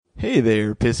Hey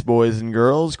there, piss boys and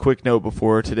girls. Quick note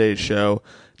before today's show.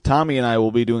 Tommy and I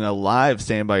will be doing a live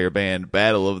Stand By Your Band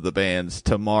Battle of the Bands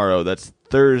tomorrow. That's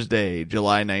Thursday,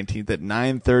 July 19th at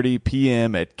 9:30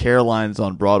 p.m. at Caroline's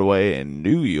on Broadway in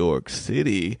New York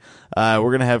City. We're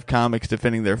going to have comics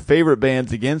defending their favorite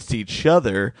bands against each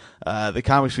other. The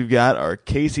comics we've got are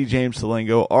Casey James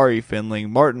Salingo, Ari Finling,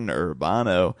 Martin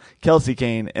Urbano, Kelsey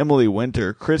Kane, Emily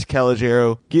Winter, Chris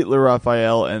Calogero, Gittler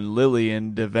Raphael, and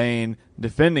Lillian Devane,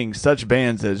 defending such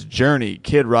bands as Journey,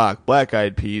 Kid Rock, Black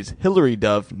Eyed Peas, Hilary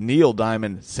Duff, Neil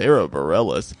Diamond, Sarah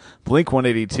Bareilles,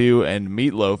 Blink-182, and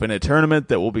Meatloaf in a tournament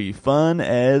that will be fun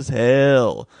as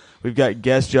hell. We've got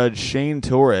guest judge Shane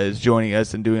Torres joining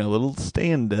us and doing a little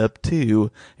stand-up, too,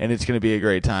 and it's going to be a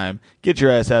great time. Get your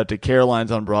ass out to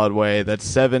Caroline's on Broadway. That's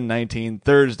 7/19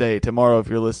 Thursday, tomorrow if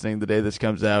you're listening the day this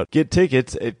comes out. Get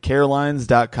tickets at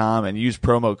carolines.com and use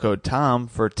promo code TOM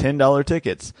for $10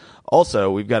 tickets.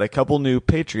 Also, we've got a couple new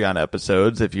Patreon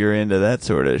episodes if you're into that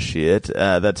sort of shit.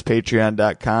 That's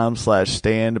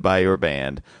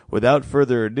patreon.com/standbyyourband. Without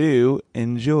further ado,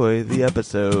 enjoy the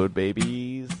episode,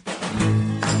 babies.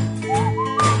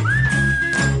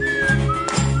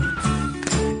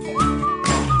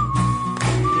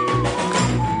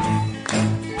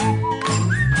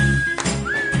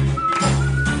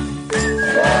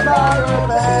 Stand by your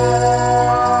band.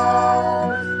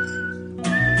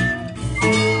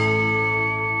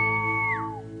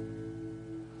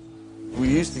 We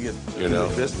used to get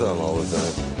pissed on all the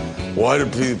time. Why do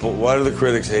the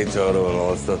critics hate Toto and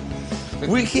all that stuff?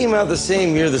 We came out the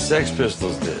same year the Sex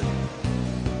Pistols did.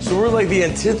 So we're like the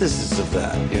antithesis of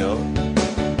that, you know?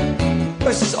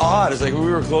 It's just odd. It's like we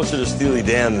were closer to Steely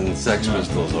Dan than Sex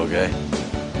Pistols, okay?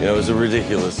 You know, it was a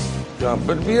ridiculous jump.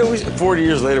 But, 40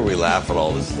 years later, we laugh at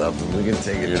all this stuff and we can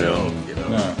take a joke, you know?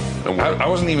 No. I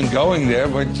wasn't even going there,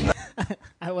 but...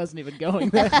 I wasn't even going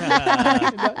there.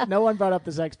 No one brought up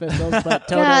the Sex Pistols, but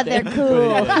Toto God, did. they're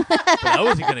cool. But I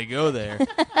wasn't going to go there.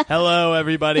 Hello,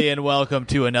 everybody, and welcome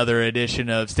to another edition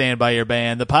of Stand By Your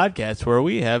Band, the podcast where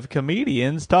we have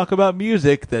comedians talk about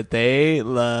music that they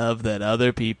love that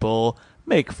other people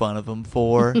make fun of them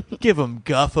for, give them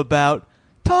guff about,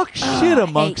 talk shit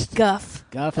amongst Guff.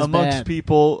 Guff is amongst bad.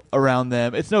 people around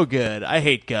them. It's no good. I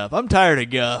hate guff. I'm tired of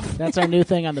guff. That's our new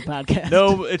thing on the podcast.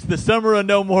 No, it's the summer of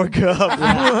no more guff.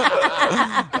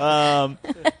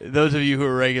 Those of you who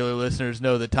are regular listeners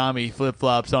know that Tommy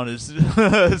flip-flops on his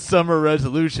summer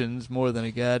resolutions more than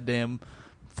a goddamn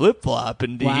flip-flop,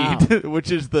 indeed, Wow.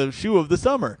 which is the shoe of the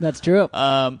summer. That's true.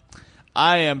 I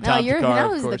am No, Tom you're Thakkar, now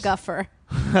of who's the course. guffer.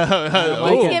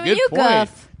 Oh, giving good you point.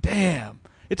 guff. Damn.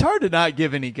 It's hard to not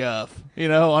give any guff,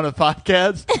 on a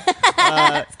podcast.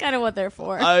 That's kind of what they're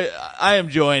for. I am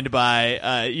joined by,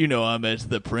 him as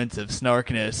the Prince of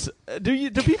Snarkness. Do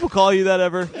people call you that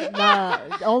ever?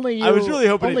 Only you. I was really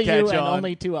hoping only it'd catch you and on.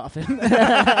 only too often. We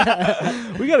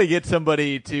got to get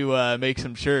somebody to make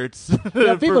some shirts.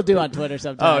 Yeah, people do on Twitter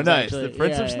sometimes. Oh, nice. Actually. The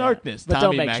Prince of Snarkness, But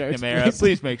Tommy don't make shirts, McNamara.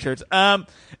 Please make shirts.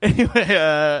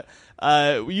 Anyway,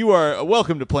 you are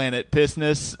welcome to Planet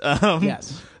Pissness.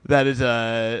 Yes. That is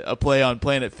a play on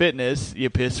Planet Fitness,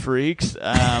 you piss freaks.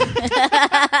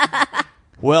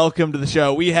 Welcome to the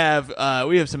show. We have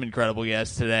some incredible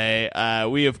guests today.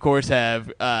 We of course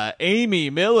have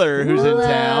Amy Miller, who's in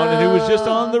town and who was just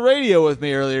on the radio with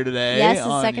me earlier today. yes, the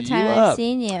on second You time I've Up.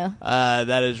 seen you.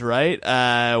 That is right.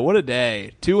 What a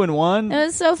day! 2 and 1. It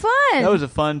was so fun. That was a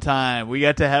fun time. We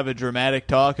got to have a dramatic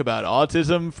talk about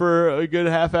autism for a good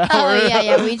half hour. Oh,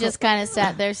 yeah. We just kind of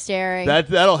sat there staring.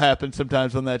 That'll happen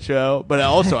sometimes on that show. But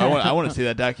also, I want to see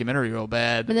that documentary real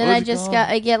bad. but then What was it called?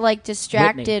 I get like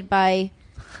distracted by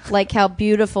like how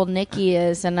beautiful Nikki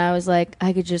is, and I was like,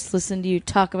 I could just listen to you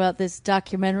talk about this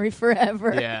documentary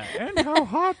forever. Yeah. And how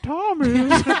hot Tom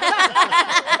is.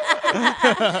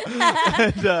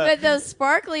 And, But those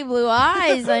sparkly blue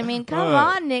eyes, I mean, come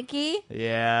on, Nikki.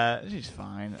 yeah, she's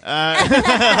fine.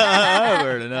 I've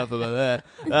heard enough about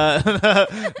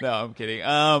that. No, I'm kidding.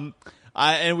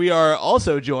 And we are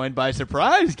also joined by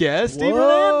surprise guest, Steve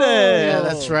Hernandez. Yeah,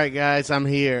 that's right, guys. I'm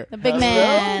here. The big Hello,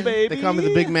 man. baby. They call me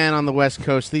the big man on the West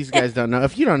Coast. These guys don't know.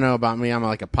 If you don't know about me, I'm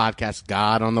like a podcast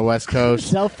god on the West Coast.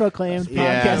 Self-proclaimed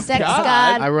Yeah. podcast. Sex God.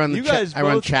 god. I run You guys I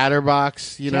run both-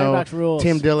 Chatterbox. Chatterbox rules.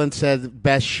 Tim Dillon said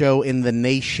best show in the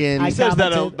nation. He says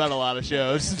that commented. about a lot of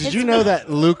shows. Did you know that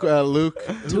Luke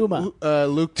Tuma.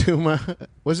 Luke Tuma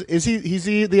he's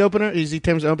the opener? Is he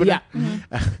Tim's opener? Yeah.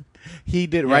 He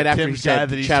did Yeah, right after Tim's he guy said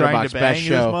that he's trying Chatterbox to bang best this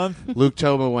show. month? Luke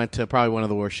Toma went to probably one of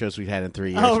the worst shows we've had in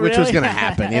 3 years, Oh, which was really? going to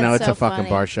happen. You know, That's it's a so fucking funny.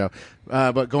 bar show.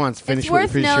 But go on, finish It's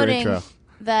worth your noting intro.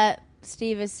 that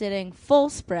Steve is sitting full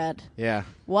spread, Yeah.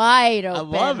 wide I open.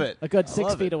 love it. A good I 6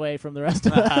 love feet it. away from the rest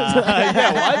of us.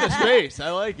 Yeah, why the space? I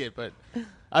like it, but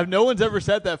no one's ever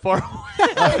sat that far away.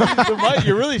 The mic,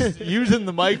 you're really using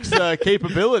the mic's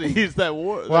capabilities.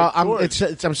 Well,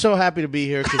 I'm so happy to be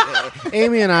here because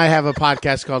Amy and I have a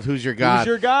podcast called Who's Your God? Who's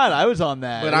your God? I was on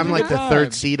that. But It I'm was a like good the time.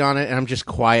 third seat on it, and I'm just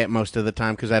quiet most of the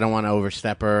time because I don't want to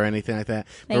overstep her or anything like that.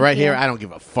 But Thank right you. here, I don't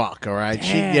give a fuck. All right,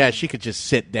 she could just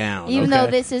sit down. Even okay?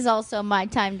 though this is also my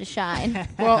time to shine.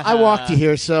 Well, I walked you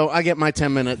here, so I get my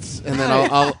 10 minutes, and then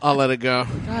I'll let it go.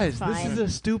 Guys, Fine. this is a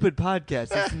stupid podcast.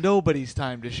 It's nobody's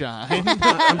time to shine.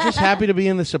 I'm just happy to be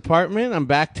in this apartment. I'm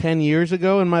back 10 years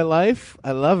ago in my life.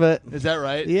 I love it. Is that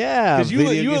right? Yeah, Because you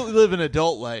video game- live an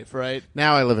adult life, right?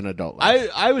 Now I live an adult life.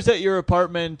 I was at your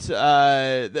apartment. Is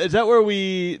that where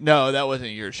we? No, that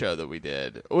wasn't your show that we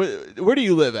did. Where do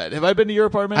you live at? Have I been to your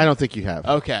apartment? I don't think you have.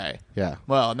 Okay. Yeah.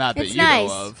 Well, not that It's you nice.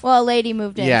 know of. Well, a lady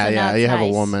moved in. Yeah, so now yeah. it's You have a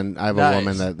nice. woman. I have Nice. a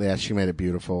woman that she made it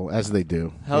beautiful, as they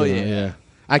do. Hell You know, yeah.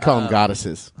 I call them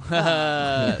goddesses.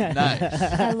 Nice.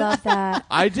 I love that.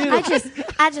 I did.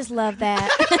 I just love that.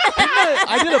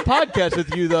 I did a podcast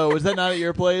with you though. Was that not at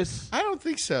your place? I don't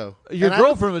think so. Your And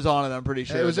girlfriend was on it. I'm pretty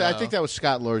sure. It was. I though. think that was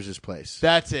Scott Lors' place.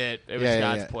 That's it. It was Yeah, yeah,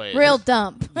 Scott's yeah. place. Real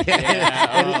dump.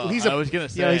 Yeah. And he's I was gonna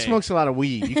say. Yeah, he smokes a lot of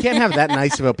weed. You can't have that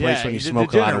nice of a place Yeah, when you he's a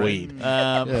smoke a lot of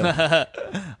degenerate.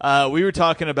 weed. We were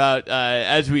talking about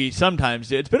as we sometimes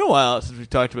do. It's been a while since we've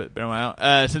talked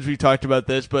about. Since we talked about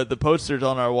this, but the posters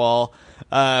on our wall.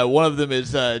 One of them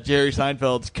is Jerry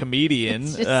Seinfeld's Comedian,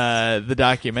 the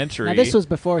documentary. Now, this was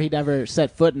before he'd ever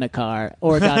set foot in a car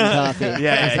or gotten coffee. It's a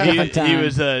Yeah, different he time.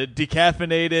 was a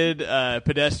decaffeinated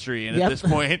pedestrian Yep. at this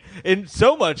point, and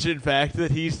so much, in fact,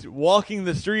 that he's walking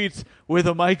the streets with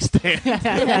a mic stand. He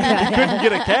couldn't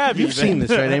get a cab. You've even. seen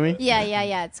this, right, Amy? Yeah.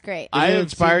 It's great. I Did it have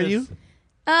inspire seen you? this-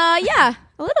 Yeah,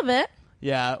 a little bit.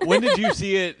 Yeah. When did you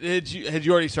see it? Had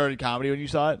you already started comedy when you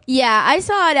saw it? Yeah, I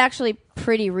saw it actually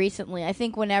pretty recently. I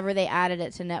think whenever they added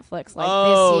it to Netflix, like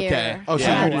Oh, this year. okay. Oh, so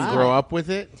Yeah. you didn't grow up with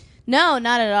it? No,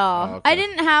 not at all. Oh, okay. I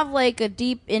didn't have like a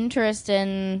deep interest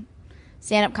in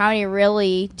stand-up comedy,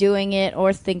 really doing it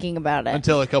or thinking about it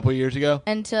Until a couple years ago.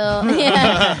 until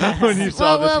yeah. When you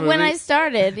saw this when movie? I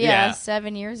started, Yeah.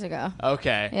 7 years ago.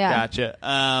 Okay, Yeah.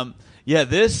 gotcha. Yeah,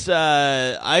 this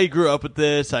I grew up with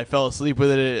this. I fell asleep with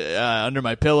it under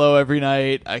my pillow every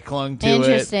night. I clung to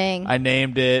Interesting. it. I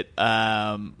named it.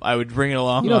 I would bring it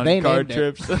along You know on they card named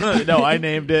it. trips. No, I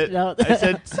named it. No. I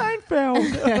said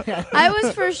Seinfeld. I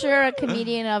was for sure a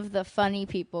comedian of the funny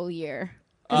people year.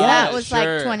 Yeah, That was sure.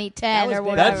 like 2010 That or was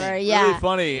big. whatever. That's yeah. really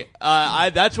funny.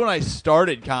 That's when I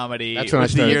started comedy. That's when I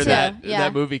was the started year too. that Yeah.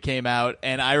 that movie came out,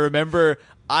 and I remember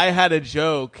I had a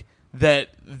joke that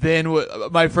then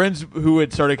my friends who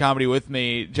had started comedy with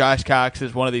me, Josh Cox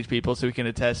is one of these people, so he can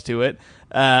attest to it.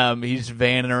 He's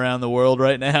vanning around the world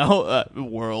right now.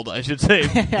 World, I should say,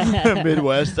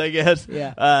 Midwest, I guess.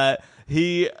 Yeah.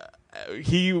 He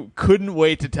couldn't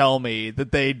wait to tell me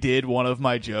that they did one of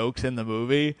my jokes in the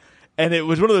movie. And it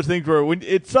was one of those things where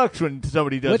it sucks when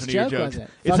somebody does Which one of your joke was jokes.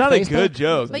 it? It's Fuck not a Facebook? good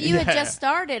joke. But you had Yeah. just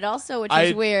started also, which I-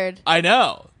 is weird. I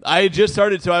know. I had just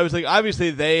started, so I was like, obviously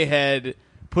they had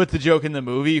put the joke in the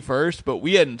movie first, but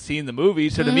we hadn't seen the movie,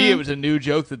 so to me Mm-hmm. it was a new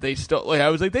joke that they stole. Like I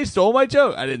was like, they stole my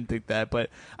joke. I didn't think that, but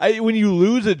when you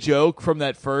lose a joke from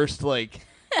that first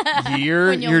year,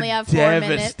 When you you're only have 4 minutes.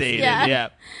 devastated. Yeah. Yeah.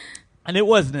 And it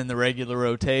wasn't in the regular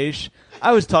rotation.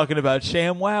 I was talking about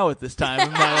ShamWow at this time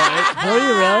in my life. Were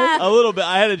you really? A little bit.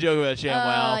 I had a joke about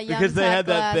ShamWow young because they Todd had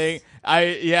that Glass. thing.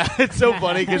 It's so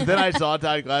funny because then I saw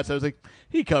Todd Glass. I was like,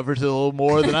 he covers it a little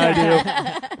more than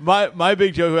I do. My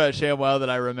big joke about ShamWow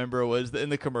that I remember was in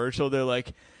the commercial. They're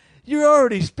like, "You're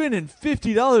already spending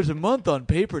 $50 a month on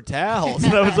paper towels,"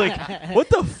 and I was like, "What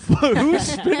the fuck? Who's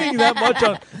spending that much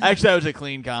on?" Actually, I was a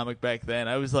clean comic back then.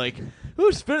 I was like,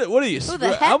 "Who's spending? What are you? Who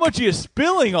the How heck? much are you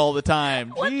spilling all the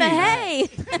time?" What Jeez. the hey?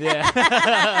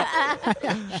 Yeah.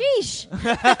 Sheesh.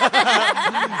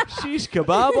 Sheesh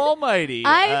kebab almighty.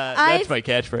 That's my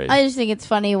catchphrase. I just think it's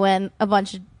funny when a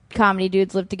bunch of comedy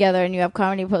dudes live together and you have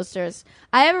comedy posters.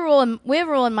 We have a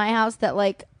rule in my house that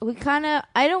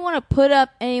I don't want to put up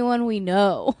anyone we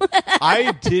know.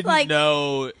 I didn't Like-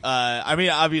 know. I mean,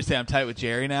 obviously, I'm tight with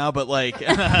Jerry now, but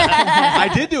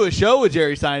I did do a show with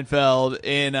Jerry Seinfeld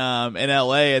in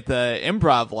L.A. at the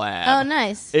Improv Lab. Oh,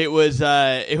 nice. It was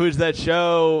that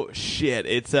show. Shit,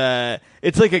 it's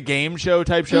like a game show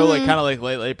type show, Mm-hmm. like kind of like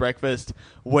Late Breakfast,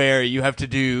 where you have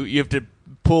to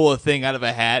pull a thing out of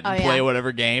a hat and Oh, play yeah.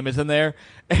 whatever game is in there.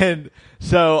 And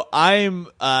so I'm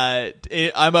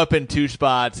up in two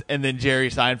spots, and then Jerry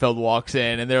Seinfeld walks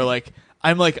in, and they're like,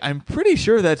 I'm pretty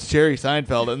sure that's Jerry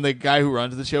Seinfeld. And the guy who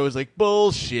runs the show is like,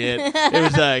 bullshit.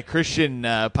 It was Christian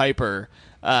Piper.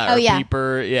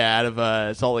 Peeper, out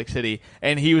of Salt Lake City.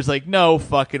 And he was like, no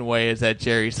fucking way is that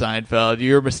Jerry Seinfeld.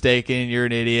 You're mistaken. You're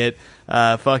an idiot.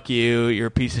 Fuck you. You're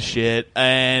a piece of shit.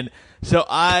 And so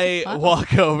I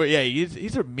walk over. Yeah,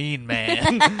 he's a mean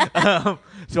man.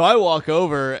 So I walk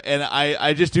over and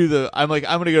I just I'm like,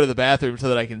 I'm going to go to the bathroom so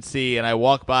that I can see. And I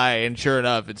walk by and sure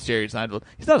enough, it's Jerry Seinfeld.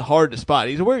 He's not hard to spot.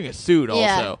 He's wearing a suit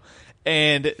also.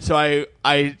 And so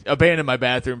I abandon my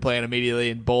bathroom plan immediately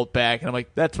and bolt back. And I'm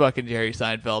like, that's fucking Jerry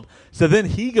Seinfeld. So then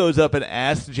he goes up and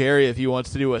asks Jerry if he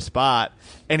wants to do a spot.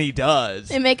 And he does.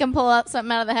 They make him pull out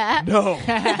something out of the hat? No.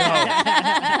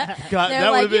 God, they're that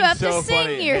like, would have been you have so to sing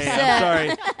funny. your Hey,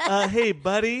 set. I'm sorry. Hey,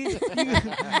 buddy.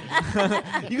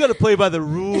 You got to play by the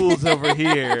rules over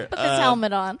here. Put this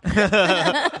helmet on.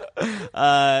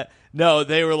 No,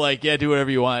 they were like, yeah, do whatever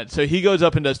you want. So he goes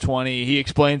up and does 20. He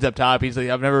explains up top. He's like,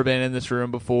 I've never been in this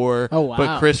room before. Oh, wow.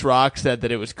 But Chris Rock said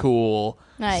that it was cool.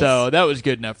 Nice. So that was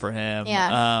good enough for him.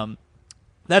 Yeah.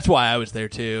 That's why I was there,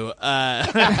 too. What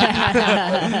Chris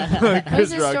does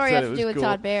this Rock story said have it to was do with cool.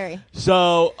 Todd Barry?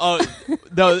 So,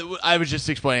 no, I was just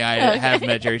explaining I Okay. have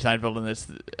met Jerry Seinfeld in this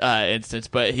instance,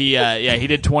 but he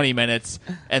did 20 minutes,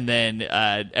 and then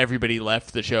everybody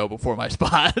left the show before my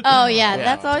spot. Oh, yeah.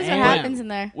 That's always what Damn. happens in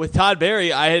there. With Todd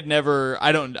Barry, I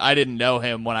didn't know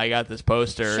him when I got this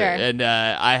poster, Sure. and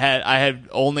I had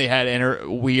only had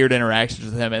weird interactions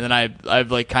with him, and then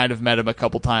I've like kind of met him a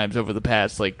couple times over the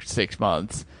past like 6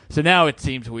 months. So now it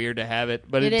seems weird to have it,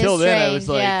 but It until is then I was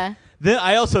strange, like, yeah. Then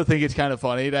I also think it's kind of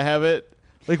funny to have it.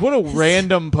 Like, what a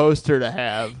random poster to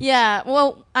have. Yeah,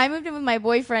 well, I moved in with my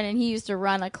boyfriend, and he used to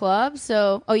run a club.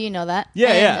 So, you know that. Yeah,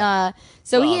 and, yeah.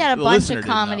 So Well, he had a the bunch listener of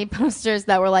didn't comedy know. posters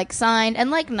that were like signed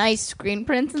and like nice screen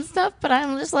prints and stuff. But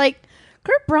I'm just like,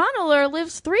 Kurt Braunohler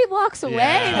lives 3 blocks away.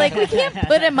 Yeah. Like, we can't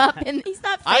put him up, and he's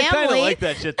not family. I kind of like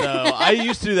that shit though. I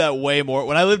used to do that way more.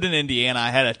 When I lived in Indiana, I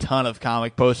had a ton of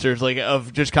comic posters, like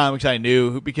of just comics I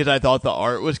knew because I thought the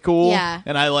art was cool. Yeah.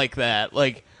 And I like that.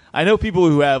 Like, I know people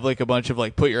who have like a bunch of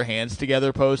like put your hands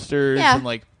together posters Yeah. and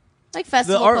like Like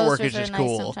festival artwork posters is just are nice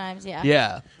cool. sometimes. Yeah.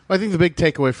 yeah. Well, I think the big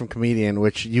takeaway from Comedian,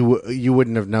 which you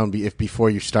wouldn't have known if before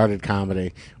you started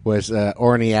comedy, was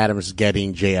Orny Adams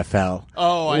getting JFL.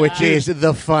 Oh, which is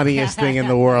the funniest thing in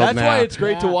the world That's now. why it's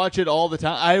great to Yeah. watch it all the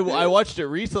time. I watched it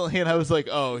recently and I was like,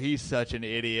 oh, he's such an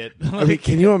idiot. I mean,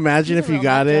 can you imagine He's if a you real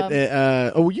got nut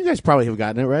it? You guys probably have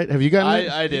gotten it, right? Have you gotten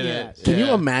it? I did Yes. it. Can you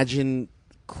Yeah. imagine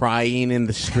crying in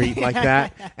the street like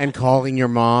that and calling your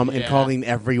mom and Yeah. calling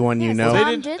everyone you Yes, know? Mom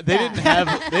They did didn't.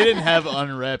 that. They didn't have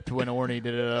unrepped when Orny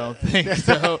did it. I don't think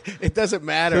so. It doesn't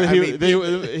matter.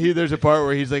 So there's a part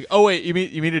where he's like, "Oh wait, you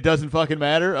mean it doesn't fucking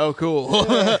matter? Oh, cool."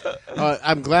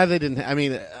 I'm glad they didn't. I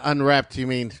mean, unwrapped. You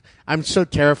mean I'm so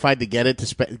terrified to get it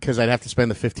because I'd have to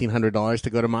spend the $1,500 to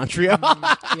go to Montreal.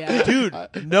 Yeah. Dude,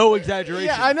 no exaggeration.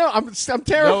 Yeah, I know. I'm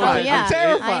terrified. Oh, yeah. I'm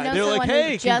terrified. I know They're like, someone who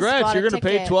 "Hey, just congrats! bought You're a gonna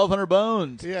pay ticket. 1,200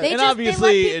 bones." Yeah. They and just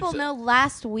obviously they let people it's know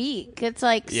last week. It's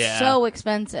like Yeah. so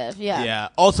expensive. Yeah. Yeah.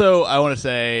 Also, I want to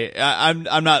say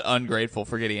I'm not ungrateful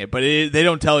for getting it, but they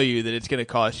don't tell you that it's going to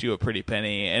cost you a pretty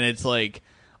penny, and it's like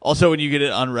also when you get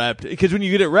it unwrapped, because when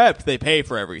you get it wrapped, they pay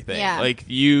for everything. Yeah. Like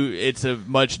it's a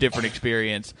much different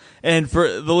experience. And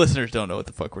for the listeners, don't know what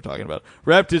the fuck we're talking about.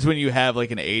 Wrapped is when you have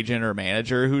like an agent or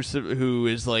manager who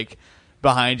is like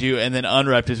behind you, and then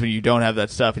unwrapped is when you don't have that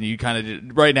stuff, and you kind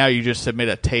of right now you just submit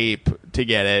a tape to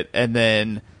get it, and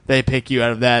then they pick you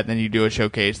out of that, and then you do a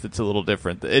showcase that's a little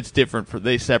different. It's different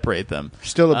they separate them.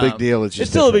 Still a big deal. It's just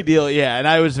still a different. big deal, yeah. And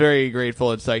I was very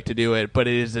grateful and psyched to do it, but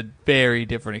it is a very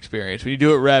different experience. When you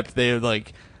do it repped, they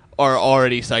like are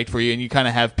already psyched for you, and you kind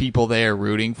of have people there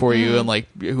rooting for you, and like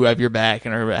who have your back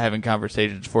and are having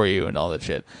conversations for you and all that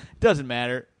shit. It doesn't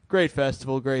matter. Great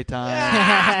festival, great time.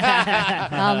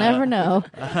 I'll never know.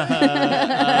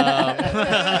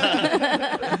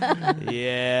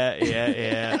 Yeah.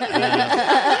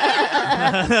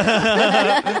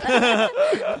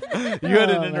 You had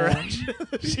an interaction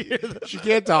this year. She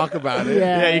can't talk about it.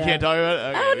 Yeah, you can't talk about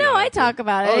it. Okay, Oh no, yeah. I talk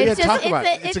about it. Oh, yeah, it's just, talk about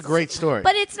it. It's a great story.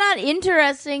 But it's not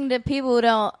interesting to people who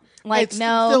don't like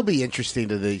know. It'll be interesting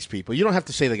to these people. You don't have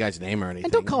to say the guy's name or anything.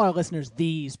 And don't call our listeners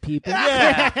these people.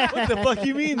 Yeah. What the fuck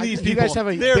you mean these You people? guys have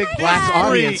a They're big black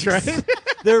audience, freaks. right?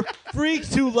 They're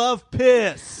freaks who love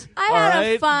piss. I all had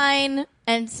a right? fine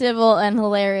and civil and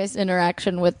hilarious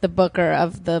interaction with the booker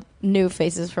of the new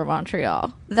Faces for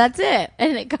Montreal. That's it.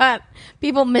 And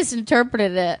people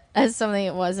misinterpreted it as something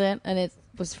it wasn't, and it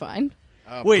was fine.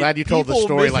 Wait, glad you told the people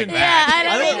story like missing- Yeah, that.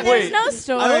 I don't think there's no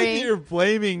story. I like that you're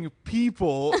blaming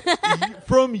people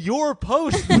from your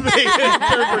post. They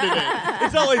interpreted it.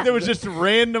 It's not like there was just a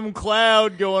random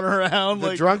cloud going around. The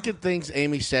like drunken things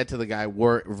Amy said to the guy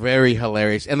were very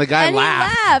hilarious, and the guy and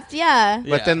laughed. he laughed, yeah.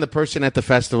 But then the person at the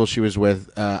festival she was with,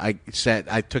 I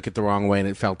took it the wrong way, and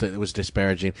it felt it was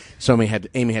disparaging. So Amy had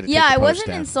to Yeah, take the I post wasn't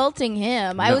down. insulting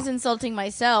him. I No. was insulting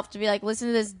myself to be like, listen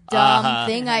to this dumb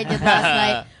thing I did last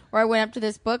night where I went up to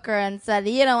this booker and said,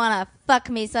 you don't want to fuck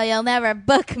me, so you'll never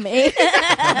book me.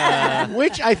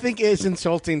 Which I think is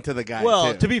insulting to the guy.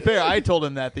 well, too. to be fair, I told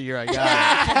him that the year I got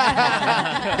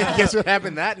Guess what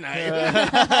happened that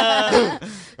night?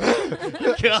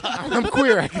 it. I'm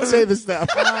queer. I can say this stuff.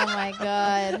 Oh, my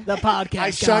God. The podcast. I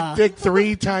suck dick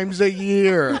 3 times a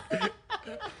year.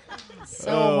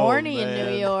 So horny in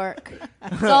New York.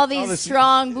 It's all these this-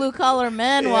 strong blue-collar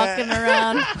men walking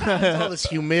around. All this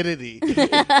humidity.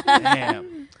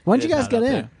 Damn. When'd you It's guys not get up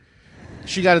in? there.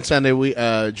 She got in Sunday.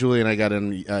 Julie and I got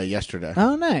in yesterday.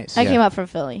 Oh, nice. I came up from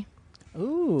Philly.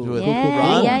 Ooh. With Yeah,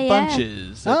 Ron yeah, yeah.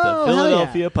 Bunches at Oh, the hell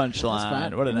Philadelphia yeah. Punchline.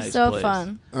 fun. What a It was nice so place.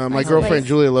 fun. My Nice girlfriend place.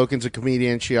 Julia Loken's a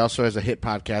comedian. She also has a hit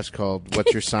podcast called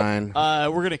What's Your Sign?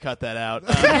 We're gonna cut that out.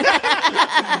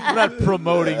 We're not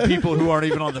promoting people who aren't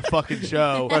even on the fucking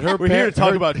show. But her We're here to par- talk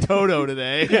her- about Toto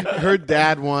today. Her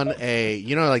dad won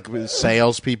like with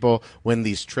salespeople win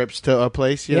these trips to a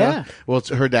place. You Yeah. know? Well,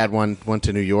 her dad went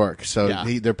to New York, so Yeah.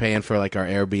 they're paying for like our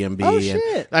Airbnb. Oh, and,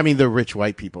 shit. I mean, they're rich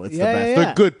white people. It's Yeah, the best. yeah, They're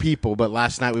yeah. good people. But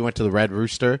last night we went to the Red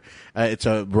Rooster. It's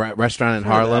a restaurant in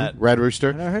Heard of Harlem. that. Red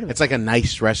Rooster. never heard of it. It's like a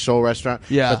nice soul restaurant.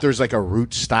 Yeah. But there's like a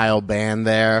roots style band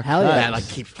there. Hell yeah. That like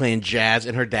keeps playing jazz,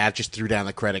 and her dad just threw down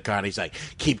the credit card. He's like,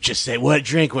 just say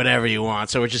drink whatever you want.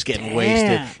 So we're just getting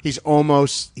wasted. He's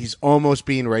almost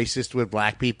being racist with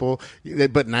black people,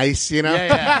 but nice, you know.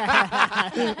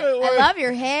 I love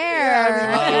your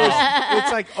hair.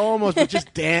 It's like almost, but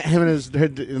just him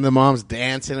and the mom's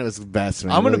dancing. It was the best.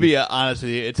 Man. I'm going to Really- be honest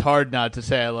with you. It's hard not to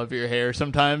say I love your hair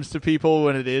sometimes to people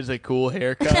when it is a cool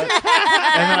haircut. And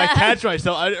then I catch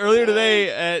myself. Earlier today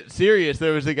at Sirius,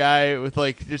 there was a guy with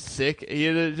like just sick. He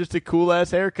had just a cool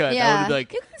ass haircut. Yeah. I would be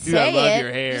like, You can dude, I say love it.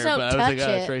 your hair. Just don't But I was like, touch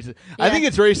oh, it's it. racist. I Yeah. think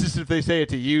it's racist if they say it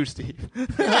to you, Steve. I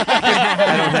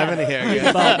don't have any hair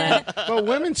yet. But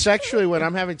women sexually, when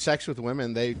I'm having sex with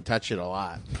women, they touch it a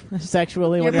lot.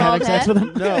 Sexually when Your you're having bald sex head?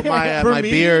 with them? No, my For my me?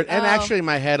 beard and Oh. actually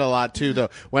my head a lot too. Though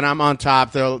when I'm on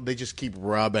top, they just keep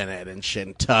rubbing it and shit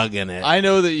and tugging it. I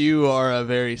know that you are a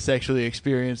very sexually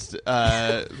experienced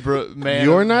man.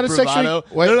 You're of not a sexually- bravado.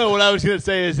 what? No. What I was going to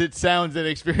say is, it sounds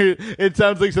inexperienced. It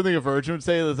sounds like something a virgin would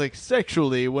say. It's like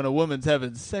sexually when a woman's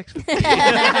having sex with me.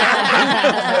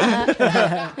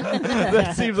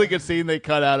 That seems like a scene they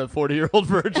cut out of 40-Year-Old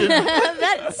Virgin.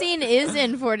 That scene is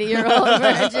in 40-Year-Old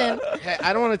Virgin. Hey,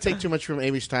 I don't want to take too much from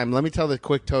Amy's time. Let me tell the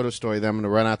quick Toto story. Then I'm going to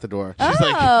run out the door. She's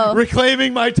Oh. like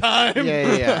reclaiming my time.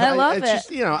 Yeah. I love it's it.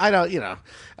 Just, I don't,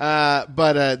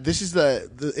 but this is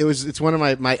it's one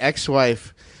of my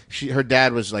ex-wife. Her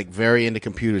dad was like very into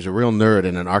computers, a real nerd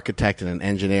and an architect and an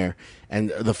engineer. And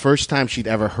the first time she'd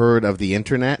ever heard of the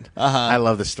internet, I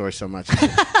love this story so much.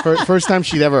 First time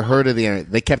she'd ever heard of the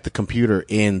internet, they kept the computer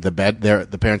in the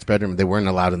the parents' bedroom. They weren't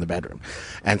allowed in the bedroom.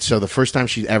 And so the first time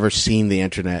she'd ever seen the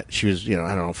internet, she was, I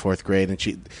don't know, 4th grade, and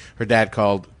her dad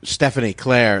called Stephanie,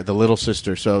 Claire, the little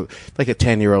sister, so like a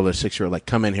 10-year-old or 6-year-old, like,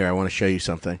 come in here, I want to show you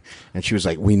something. And she was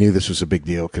like, we knew this was a big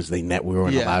deal because we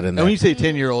weren't Yeah. allowed in And there. when you say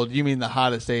 10-year-old, you mean the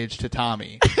hottest age to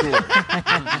Tommy. Cool.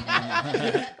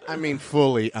 I mean,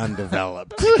 fully undeveloped.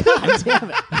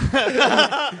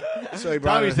 So he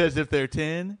brought Tommy her. says if they're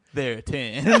 10, they're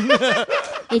 10.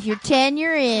 If you're 10,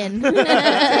 you're in. 10,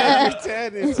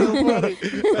 it's so funny.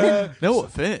 No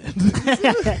offense.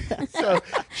 So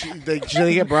they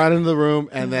get brought into the room,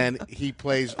 and then he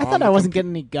plays. I thought I wasn't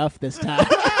getting any guff this time.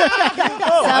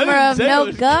 Summer of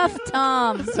no guff,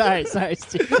 Tom. sorry,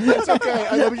 Steve. It's okay.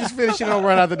 Let me just finish it and I'll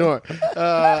run out the door.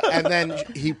 And then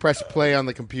he pressed play on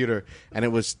the computer, and it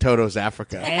was Toto's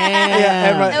Africa.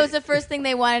 And my- That was the first thing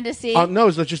they wanted to see. no,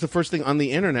 it was just the first thing on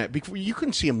the internet. Before, you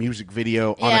couldn't see a music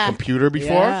video on a Yeah. computer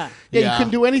before. Yeah. You Yeah.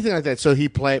 couldn't do anything like that. So he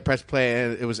pressed play,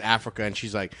 and it was Africa, and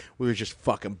she's like, we were just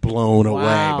fucking blown away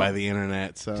Wow. by the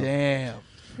internet. So Damn.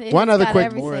 It's one other got quick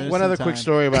everything. one other quick time.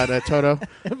 story about Toto.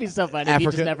 It'd be so funny if he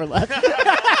Africa. just never left.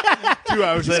 2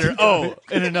 hours later,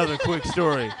 and another quick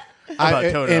story about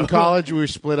Toto. In college, we were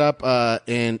split up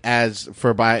in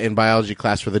biology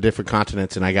class for the different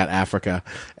continents, and I got Africa,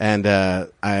 and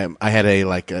I had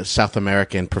a South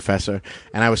American professor,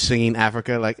 and I was singing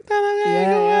Africa like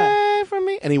away from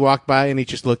me, and he walked by and he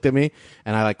just looked at me,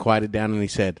 and I quieted down, and he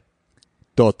said,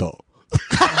 "Toto."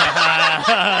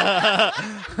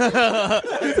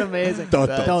 It's amazing.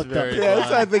 That's very Yeah, that's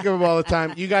fun. what I think of him all the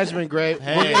time. You guys have been great.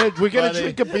 Hey, we're gonna buddy.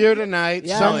 drink a beer tonight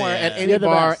Yeah. somewhere Oh, yeah. at any You're the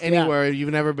bar, best, yeah. anywhere you've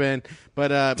never been.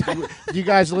 But you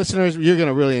guys, listeners, you're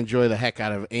gonna really enjoy the heck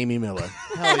out of Amy Miller.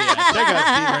 Hell yeah. Check out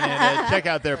Steve Hernandez. Check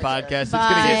out their podcast. It's going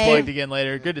to get Bye. plugged again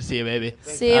later. Good to see you, baby.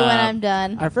 See you when I'm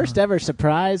done. Our first ever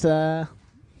surprise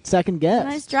second guest.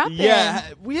 Nice drop in. Yeah,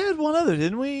 we had one other,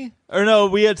 didn't we? Or no,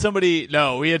 we had somebody.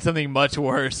 No, we had something much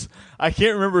worse. I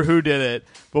can't remember who did it,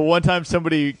 but one time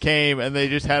somebody came and they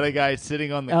just had a guy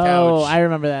sitting on the couch. Oh, I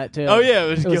remember that too. Oh, yeah, it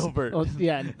was Gilbert.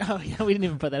 Yeah. Oh yeah, we didn't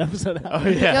even put that episode out. Oh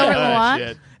yeah, Gilbert Lamont?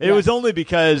 shit. It was only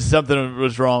because something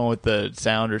was wrong with the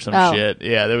sound or some Oh. shit.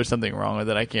 Yeah, there was something wrong with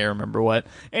it. I can't remember what.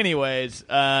 Anyways,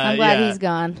 I'm glad yeah. he's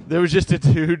gone. There was just a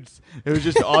dude. It was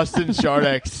just Austin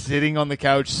Shardak sitting on the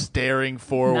couch staring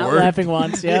forward. Not laughing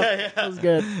once. Yep. Yeah, yeah. That was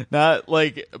good. Not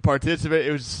like participate.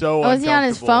 It was so. Oh, was he on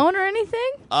his uncomfortable. phone or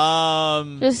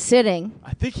anything? Just Just sitting.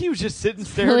 I think he was just sitting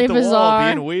staring Really at the bizarre.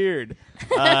 wall, being weird.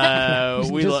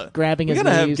 We Just grabbing we his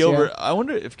gotta have knees, Gilbert. yeah. I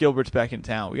wonder if Gilbert's back in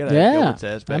town. We gotta Yeah. have Gilbert's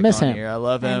ass back I miss on him. here. I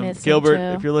love I him. miss him Gilbert, too.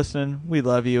 if you're listening, we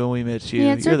love you and we miss you. He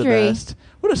had You're the surgery. best.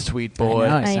 What a sweet boy.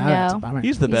 I I saw that. It's a know. bummer.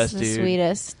 He's the He's best the dude.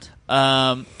 sweetest.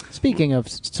 Speaking of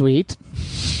sweet,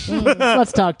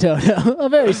 let's talk Toto. A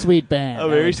very sweet band. A I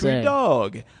very would sweet say.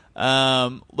 dog.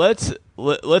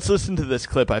 Let's listen to this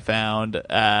clip I found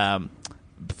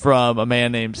from a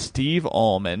man named Steve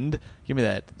Almond. Give me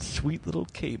that sweet little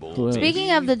cable. Blue.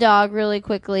 Speaking of the dog, really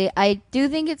quickly, I do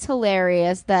think it's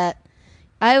hilarious that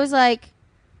I was like,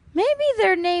 maybe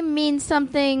their name means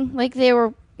something, like they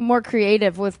were more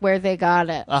creative with where they got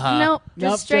it. Uh-huh. Nope,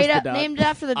 Nope, just straight just the up dog. named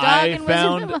after the dog. I and Wizard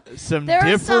found of Oz. some There are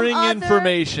differing other-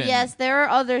 information. Yes, there are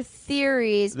other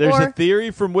theories. There's or, a theory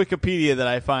from Wikipedia that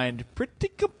I find pretty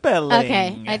compelling.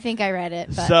 Okay, I think I read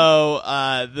it. But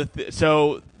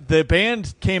So the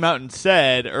band came out and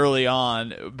said early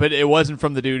on, but it wasn't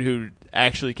from the dude who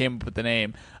actually came up with the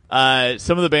name.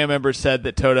 Some of the band members said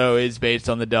that Toto is based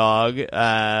on the dog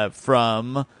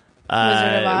from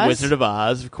Wizard of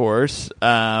Oz. of course.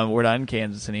 We're not in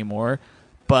Kansas anymore,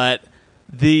 but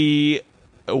the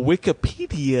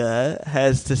Wikipedia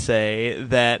has to say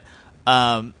that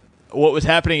what was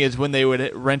happening is when they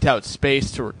would rent out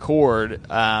space to record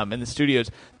in the studios,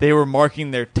 they were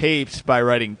marking their tapes by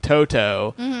writing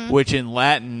Toto, which in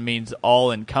Latin means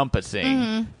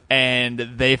all-encompassing. And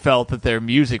they felt that their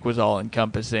music was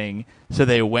all-encompassing, so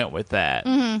they went with that.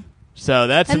 So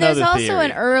that's and another there's also theory.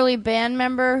 an early band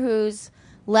member whose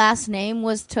last name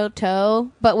was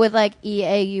Toto, but with like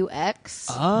EAUX.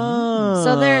 Oh,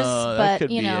 So there's, that but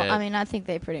could you be know, it. I mean, I think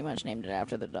they pretty much named it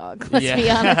after the dog. Let's Yeah. be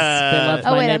honest. They loved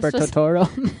Oh, my wait, I'm neighbor supposed- Totoro.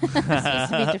 I'm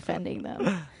supposed to be defending them,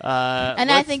 and I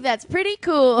let's- think that's pretty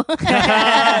cool. you don't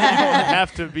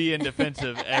have to be in defense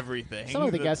of everything. Some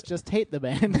of the guests just hate the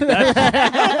band,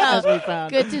 as we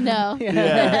found. Good to know.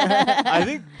 Yeah. I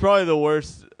think probably the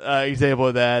worst example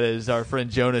of that is our friend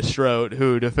Jonas Schroet,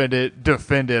 who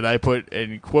defended, I put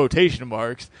in quotation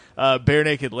marks, Bare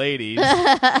Naked Ladies,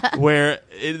 where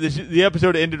the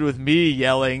episode ended with me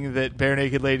yelling that Bare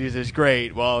Naked Ladies is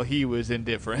great while he was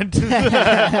indifferent.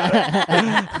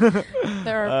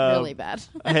 They're really bad.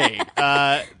 Hey,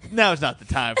 now's not the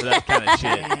time for that kind of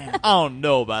shit. I don't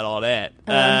know about all that.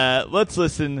 Let's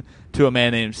listen to a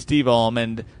man named Steve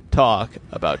Almond talk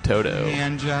about Toto.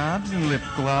 Hand jobs and lip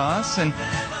gloss and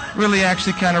really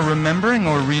actually kind of remembering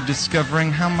or rediscovering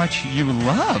how much you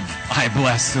love I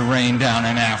Bless the Rain Down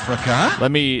in Africa.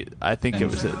 I think it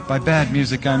was it. By bad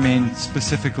music, I mean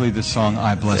specifically the song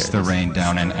I Bless the Rain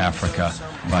Down in Africa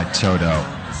by Toto.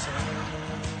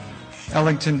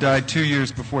 Ellington died 2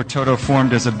 years before Toto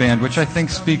formed as a band, which I think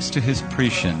speaks to his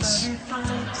prescience.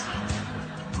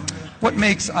 What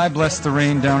makes I Bless the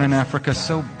Rain Down in Africa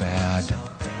so bad?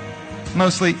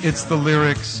 Mostly it's the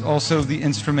lyrics, also the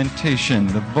instrumentation,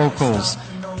 the vocals,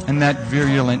 and that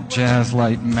virulent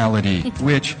jazz-like melody,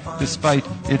 which, despite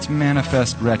the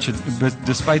manifest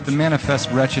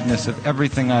wretchedness of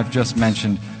everything I've just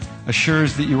mentioned,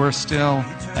 assures that you are still,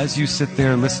 as you sit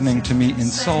there listening to me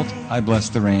insult I Bless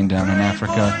the Rain Down in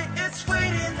Africa.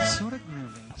 Sort of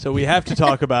groovy. So we have to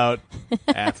talk about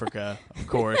Africa, of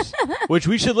course, which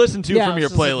we should listen to Yeah, from your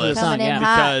let's listen to the playlist song, Coming in yeah.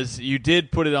 hot. because you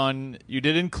did put it on. You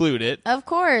did include it. Of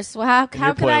course. Well, how in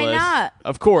your could I playlist. not?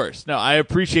 Of course. No, I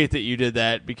appreciate that you did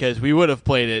that because we would have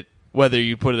played it whether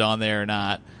you put it on there or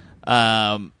not.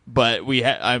 But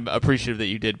I'm appreciative that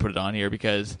you did put it on here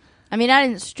because I mean, I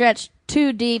didn't stretch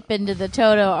too deep into the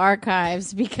Toto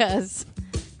archives because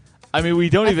I mean we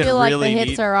don't I even feel like really the hits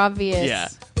need. are obvious. Yeah,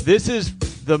 this is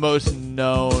the most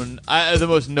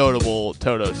notable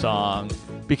Toto song,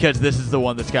 because this is the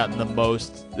one that's gotten the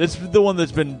most. It's the one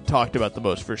that's been talked about the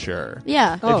most for sure.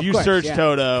 Yeah. If you search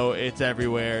Toto, it's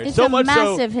everywhere. It's so a much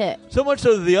massive hit. So much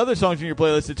so that the other songs in your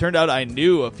playlist, it turned out I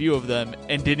knew a few of them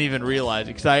and didn't even realize it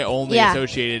because I only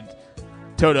associated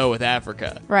Toto with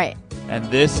Africa. Right. And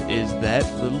this is that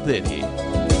little ditty.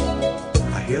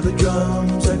 I hear the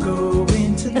drums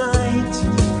echoing tonight,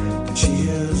 and she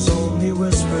hears only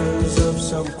whispers of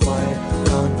some quiet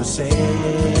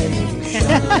conversation.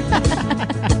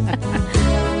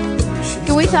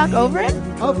 Can we talk over it?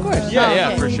 Oh, of course.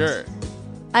 Yeah, for sure.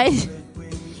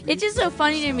 It's just so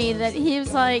funny to me that he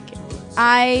was like,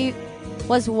 I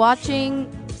was watching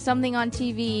something on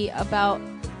TV about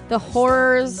the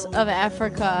horrors of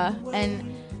Africa and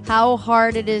how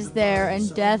hard it is there,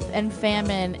 and death and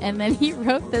famine, and then he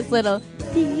wrote this little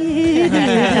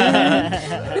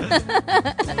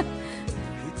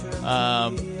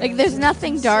like there's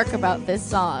nothing dark about this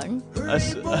song.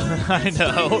 I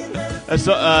know.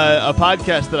 A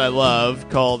podcast that I love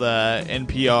called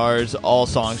NPR's All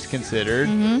Songs Considered.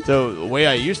 Mm-hmm. So the way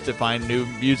I used to find new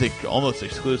music almost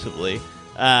exclusively,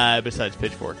 besides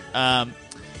Pitchfork,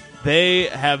 they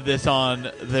have this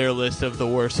on their list of the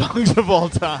worst songs of all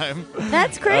time.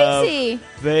 That's crazy.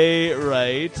 They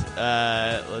write,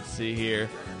 let's see here.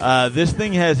 This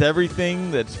thing has everything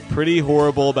that's pretty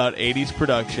horrible about 80s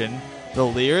production. The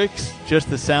lyrics, just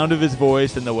the sound of his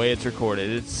voice and the way it's recorded.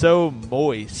 It's so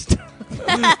moist. It is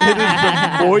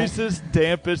the moistest,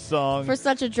 dampest song. For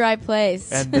such a dry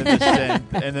place. And then the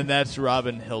synth, and then that's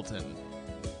Robin Hilton.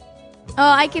 Oh,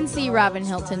 I can see Robin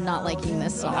Hilton not liking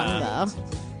this song, though.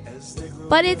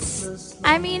 But it's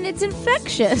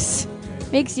infectious.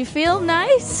 Makes you feel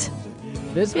nice.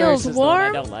 This feels verse is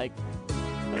warm. The one I don't like.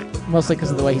 Mostly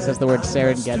because of the way he says the word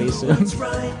Serengeti soon. That's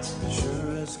right.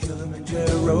 Sure as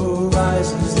Kilimanjaro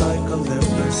rises like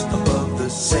Olympus above the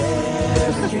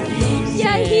Serengeti.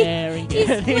 Yeah, he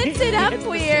splits it up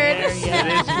weird. It is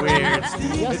weird.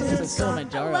 He also says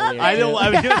Kilimanjaro. I love I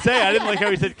was gonna say I didn't like how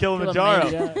he said Kilimanjaro.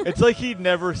 Kilimanjaro. It's like he'd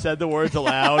never said the words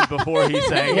aloud before he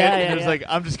sang it. He was like,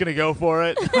 "I'm just gonna go for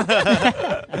it."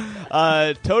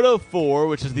 Toto 4,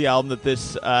 which is the album that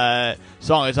this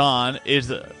song is on,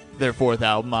 is their fourth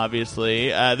album. Obviously,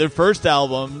 their first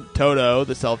album, Toto,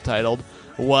 the self-titled,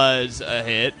 was a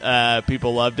hit.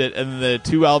 People loved it, and the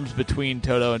two albums between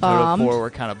Toto and Toto 4 were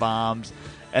kind of bombs.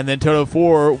 And then Toto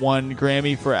 4 won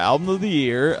Grammy for Album of the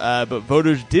Year, but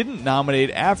voters didn't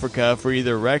nominate Africa for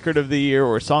either Record of the Year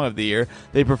or Song of the Year.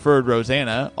 They preferred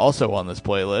Rosanna, also on this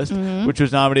playlist, which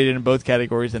was nominated in both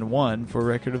categories and won for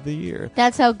Record of the Year.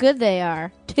 That's how good they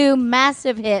are. Two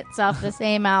massive hits off the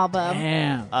same album.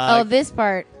 Damn. This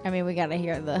part, we gotta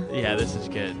hear the... Yeah, this is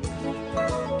good.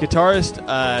 Guitarist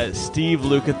Steve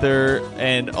Lukather,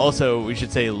 and also we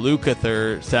should say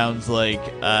Lukather sounds like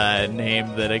a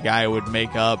name that a guy would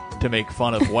make up to make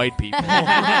fun of white people.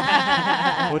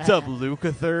 What's up,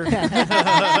 Lukather?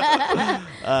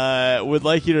 Would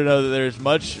like you to know that there's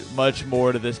much, much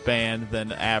more to this band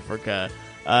than Africa.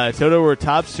 Toto were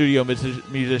top studio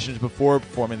musicians before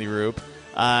forming the group.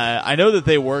 I know that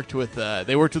they worked with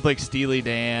like Steely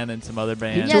Dan and some other He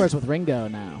bands. tours with Ringo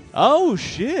now. Oh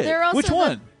shit! They're also Which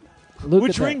one?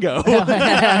 Which Ringo?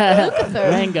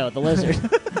 Ringo, the lizard.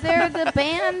 They're the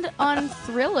band on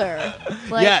Thriller.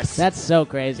 Like, Yes. That's so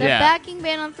crazy. The Yeah. backing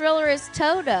band on Thriller is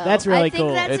Toto. That's really I think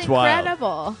cool. that's It's wild.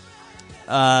 incredible.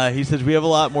 He says, we have a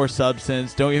lot more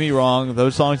substance. Don't get me wrong.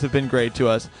 Those songs have been great to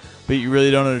us, but you really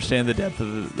don't understand the depth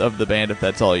of the band if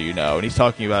that's all you know. And he's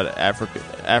talking about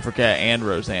Africa and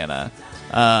Rosanna.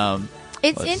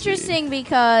 It's Let's interesting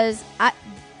because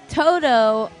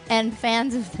Toto and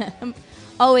fans of them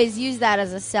always use that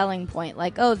as a selling point.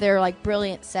 Like, oh, they're like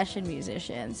brilliant session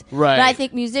musicians. Right. But I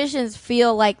think musicians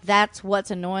feel like that's what's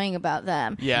annoying about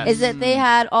them. Yes. Is that they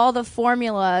had all the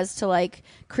formulas to like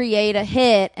create a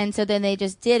hit, and so then they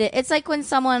just did it. It's like when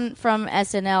someone from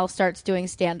SNL starts doing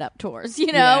stand-up tours,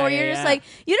 where you're just like,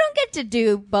 you don't get to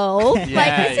do both. Like,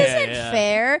 this isn't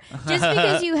fair. Just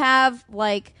because you have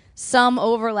like some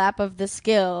overlap of the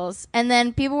skills. And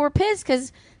then people were pissed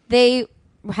because they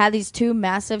had these two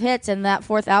massive hits, and that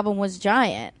fourth album was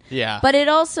giant. Yeah. But it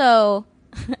also,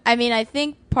 I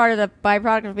think part of the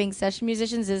byproduct of being session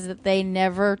musicians is that they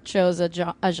never chose a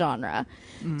genre.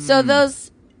 So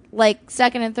those like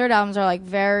second and third albums are like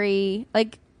very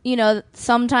like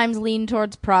sometimes lean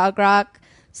towards prog rock,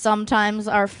 sometimes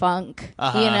are funk,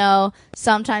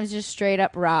 sometimes just straight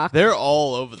up rock. They're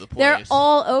all over the place. They're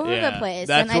all over the place,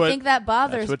 and I think that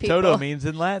bothers that's what people. Toto means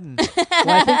in Latin. Well,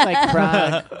 I think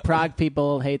like prog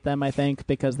people hate them. I think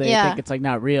because they think it's like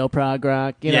not real prog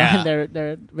rock. You know, and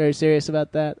they're very serious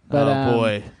about that. But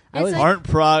boy. Aren't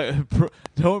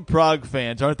Prague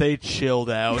fans? Aren't they chilled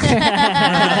out?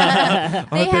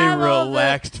 Aren't they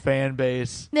relaxed fan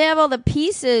base? They have all the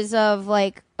pieces of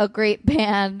like a great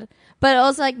band, but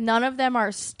also like none of them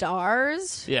are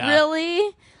stars. Yeah.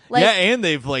 Really. Like, and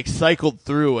they've like cycled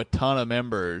through a ton of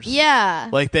members. Yeah.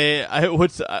 Like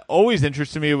what's always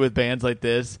interested me with bands like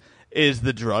this is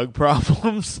the drug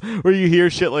problems, where you hear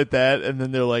shit like that, and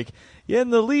then they're like, yeah,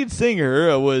 and the lead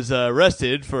singer was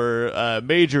arrested for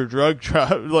major drug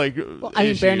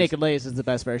issues. Bare Naked Ladies is the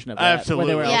best version of that.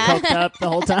 Absolutely. Where they were all coked up the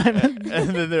whole time. And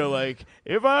then they're like,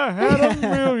 if I had $1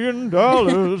 million.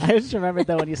 I just remembered,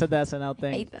 though, when you said the SNL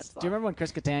thing. I hate that song. Do you remember when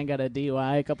Chris Kattan got a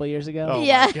DUI a couple of years ago? Oh,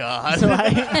 yeah. my God. So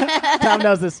Tom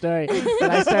knows this story.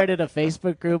 But I started a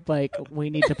Facebook group, like, we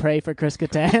need to pray for Chris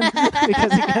Kattan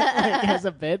because he has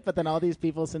a bit, but then all these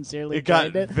people sincerely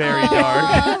joined it. Very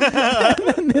dark.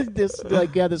 And then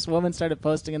this woman started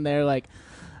posting in there, like,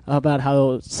 about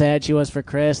how sad she was for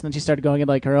Chris, and then she started going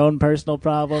into like her own personal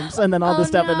problems, and then all this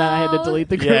stuff, and then I had to delete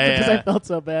the group because I felt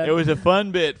so bad. It was a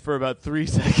fun bit for about 3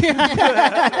 seconds.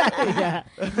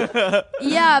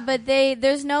 Yeah, but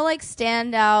there's no like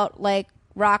standout like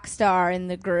rock star in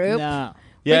the group. No.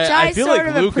 Yeah, which I feel sort like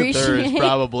of Lukather appreciate. is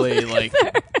probably like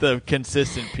the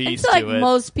consistent piece I feel to like it.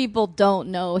 most people don't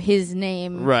know his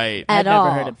name Right. at I've all.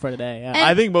 never heard it for today. Yeah.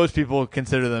 I think most people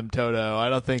consider them Toto. I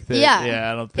don't think that.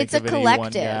 I don't think it's a of any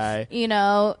collective, one guy. you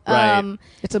know. Right.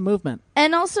 It's a movement.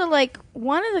 And also, like,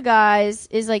 one of the guys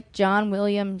is like John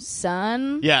Williams'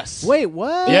 son. Yes. Wait,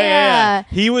 what? Yeah.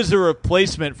 He was a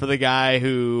replacement for the guy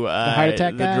who the heart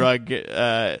attack the guy?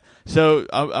 drug. So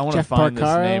I want to Jeff find this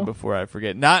Porcaro? name before I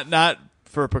forget. Not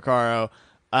for Porcaro.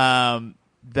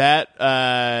 There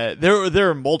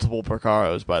are multiple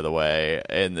Porcaros, by the way,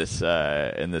 in this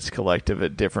collective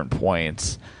at different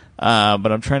points.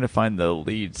 But I'm trying to find the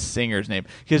lead singer's name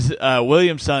because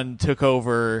William's son took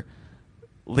over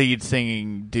lead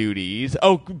singing duties.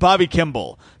 Oh, Bobby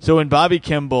Kimball. So when Bobby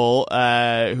Kimball,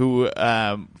 who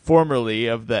formerly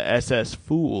of the SS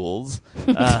Fools,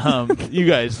 you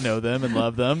guys know them and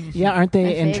love them. Yeah, aren't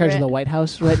they in charge of the White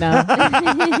House right now?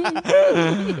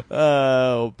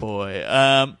 Oh boy.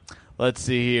 Let's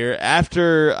see here.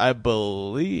 After I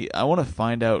want to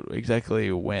find out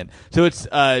exactly when. So it's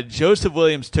Joseph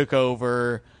Williams took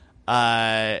over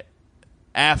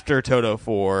after Toto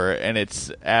 4, and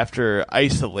it's after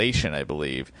Isolation, I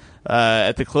believe.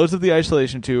 At the close of the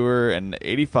Isolation tour in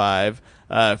 '85,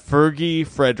 Fergie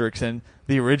Fredrickson,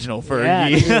 the original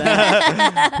Fergie,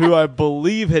 who I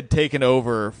believe had taken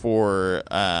over for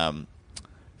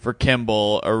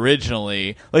Kimball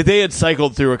originally. Like, they had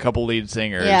cycled through a couple lead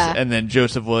singers, and then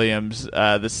Joseph Williams,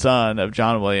 the son of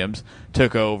John Williams,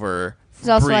 took over. He's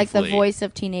also briefly. like the voice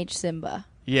of Teenage Simba.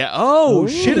 Yeah. Oh,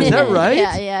 shit, is that right?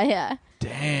 Yeah.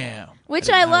 Damn. Which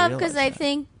I love because I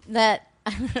think that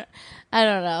I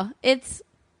don't know.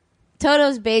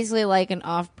 Toto's basically like an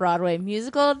off-Broadway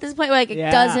musical at this point. Like,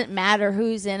 it doesn't matter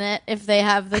who's in it if they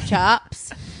have the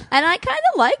chops. And I kind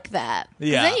of like that.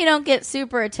 Yeah. Then you don't get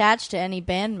super attached to any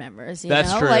band members, you That's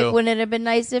know? true. Like, wouldn't it have been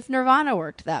nice if Nirvana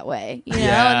worked that way? You know?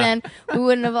 And then we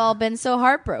wouldn't have all been so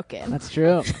heartbroken. That's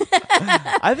true.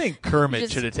 I think Kermit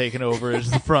should have taken over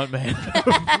as the front man.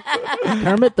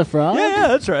 Kermit the Frog? Yeah,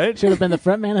 that's right. Should have been the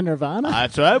front man of Nirvana?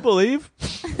 That's what I believe.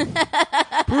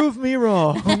 Prove me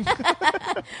wrong.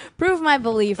 Prove my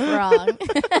belief wrong.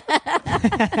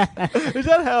 Is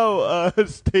that how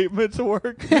statements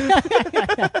work?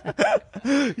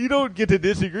 You don't get to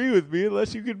disagree with me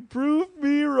unless you can prove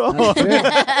me wrong.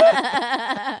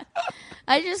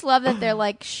 I just love that they're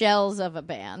like shells of a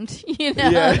band. You know,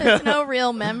 there's no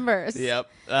real members. Yep.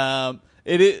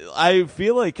 I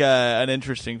feel like an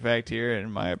interesting fact here,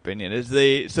 in my opinion, is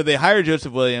they hired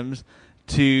Joseph Williams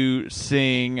to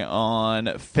sing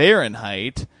on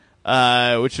Fahrenheit,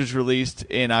 which was released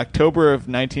in October of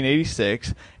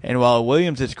 1986. And while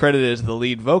Williams is credited as the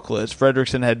lead vocalist,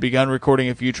 Fredrickson had begun recording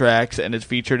a few tracks and is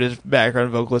featured as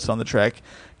background vocalist on the track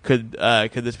 "Could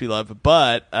This Be Love?"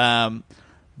 But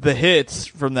the hits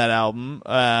from that album,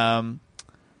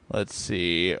 let's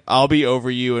see, "I'll Be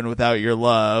Over You" and "Without Your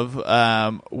Love,"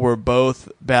 were both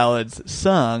ballads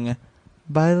sung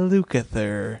by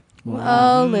Lukather.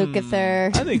 Oh,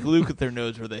 Lukather. I think Lukather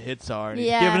knows where the hits are, and he's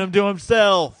Yeah. giving them to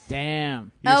himself.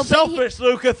 Damn. You're Oh, but selfish,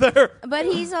 Lukather. But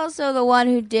he's also the one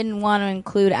who didn't want to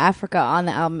include Africa on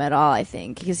the album at all, I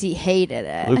think, because he hated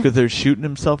it. Lukather's shooting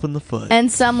himself in the foot.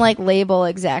 And some like label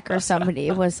exec or somebody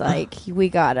was like, "We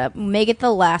gotta make it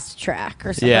the last track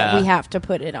or something. Yeah. We have to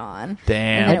put it on."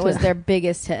 Damn. And then it was their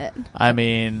biggest hit. I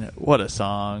mean, what a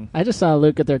song. I just saw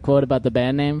Luke at their quote about the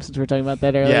band name, since we were talking about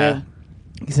that earlier. Yeah.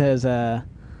 He says,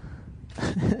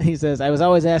 he says, I was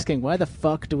always asking, why the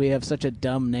fuck do we have such a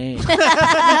dumb name?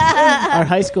 Our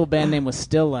high school band name was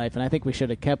Still Life, and I think we should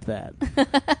have kept that.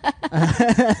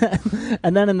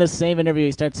 And then in this same interview,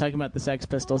 he starts talking about the Sex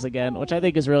Pistols again, which I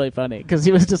think is really funny, because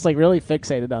he was just like really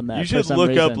fixated on that. You for should some look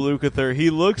reason. up Lukather. He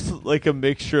looks like a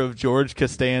mixture of George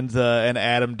Costanza and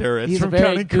Adam Duritz He's a from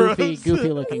very Counting Crows. goofy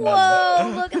looking man.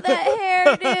 Whoa! Look at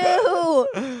that hairdo.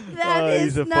 That is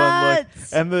He's a nuts.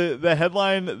 fun look. And the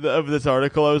headline of this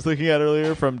article I was looking at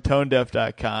earlier from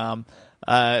ToneDeaf.com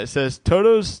says,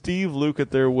 Toto's Steve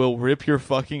Lukather will rip your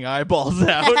fucking eyeballs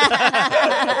out.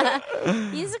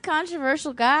 He's a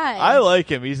controversial guy. I like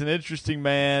him. He's an interesting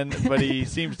man, but he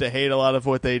seems to hate a lot of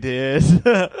what they did.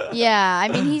 Yeah, I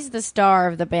mean, he's the star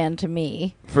of the band to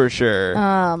me. For sure.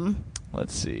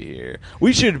 Let's see here.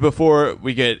 We should, before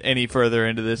we get any further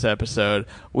into this episode,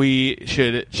 we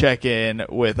should check in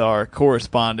with our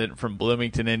correspondent from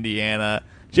Bloomington, Indiana,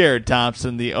 Jared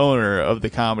Thompson, the owner of the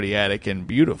Comedy Attic in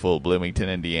beautiful Bloomington,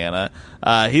 Indiana.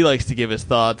 He likes to give his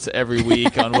thoughts every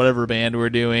week on whatever band we're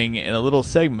doing in a little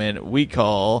segment we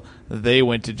call They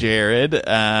Went to Jared,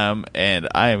 and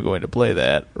I am going to play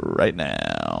that right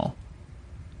now.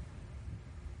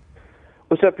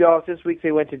 What's up, y'all? This week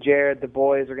They Went to Jared. The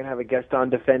boys are going to have a guest on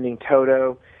defending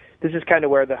Toto. This is kind of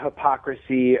where the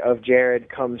hypocrisy of Jared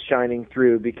comes shining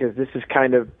through, because this is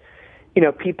kind of, you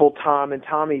know, people Tom and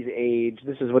Tommy's age.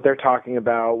 This is what they're talking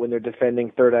about when they're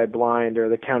defending Third Eye Blind or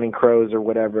the Counting Crows or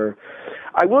whatever.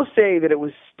 I will say that it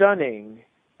was stunning,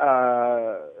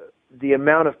 the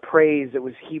amount of praise that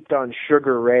was heaped on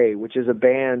Sugar Ray, which is a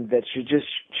band that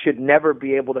should never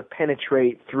be able to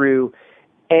penetrate through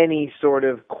any sort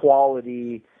of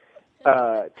quality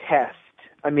test.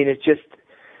 I mean,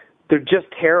 they're just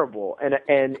terrible, and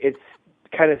it's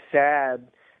kind of sad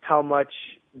how much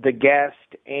the guest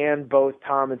and both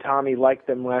Tom and Tommy liked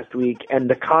them last week, and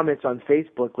the comments on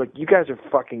Facebook, like, you guys are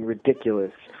fucking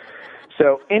ridiculous.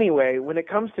 So anyway, when it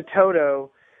comes to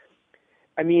Toto,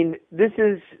 I mean, this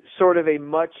is sort of a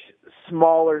much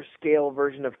smaller scale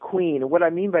version of Queen. And what I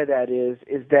mean by that is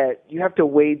that you have to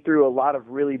wade through a lot of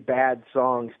really bad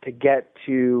songs to get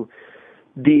to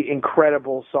the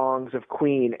incredible songs of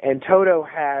Queen. And Toto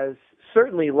has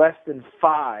certainly less than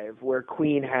 5, where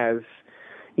Queen has,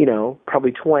 you know,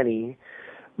 probably 20.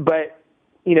 But,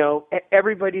 you know,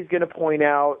 everybody's going to point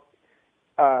out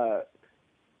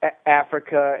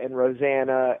Africa and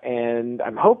Rosanna, and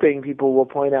I'm hoping people will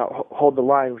point out Hold the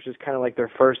Line, which is kind of like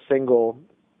their first single.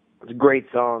 It's a great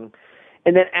song.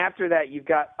 And then after that, you've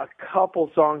got a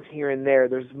couple songs here and there.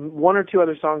 There's 1 or 2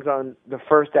 other songs on the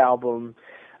first album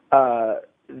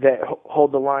that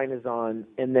Hold the Line is on,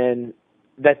 and then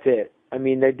that's it. I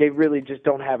mean, they really just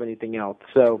don't have anything else.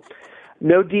 So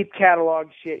no deep catalog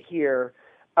shit here.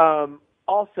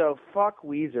 Also, fuck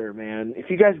Weezer, man. If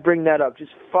you guys bring that up,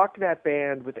 just fuck that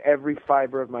band with every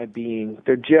fiber of my being.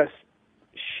 They're just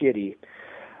shitty.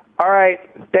 All right.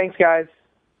 Thanks, guys.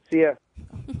 See ya.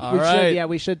 All right.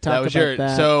 We should talk was about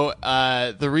that. So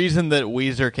the reason that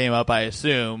Weezer came up, I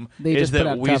assume, They is just that put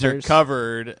out Weezer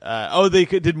covers. covered. They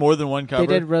did more than one cover.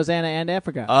 They did Rosanna and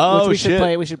Africa. Oh, which we shit. should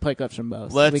play. We should play clips from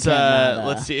both. We Let's can't not,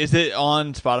 let's see. Is it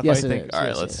on Spotify? Yes, I it think. is. All right,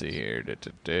 Yes, let's it see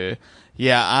here.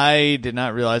 Yeah, I did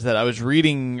not realize that. I was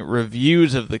reading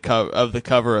reviews of the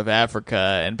cover of Africa,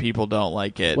 and people don't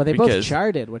like it. Well, they both because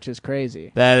charted, which is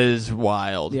crazy. that is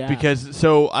wild. Yeah. Because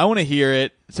so I want to hear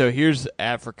it. So here's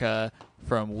Africa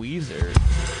from Weezer.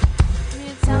 I mean,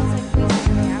 it sounds like Weezer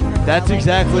doing Africa. That's Like,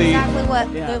 exactly-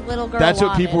 what the little girl That's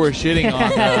what people were wanted. shitting on,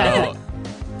 though.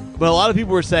 But a lot of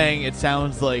people were saying it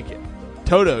sounds like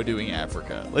Toto doing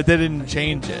Africa. Like they didn't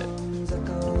change it.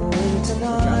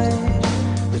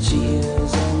 But she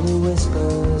hears only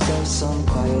whispers of some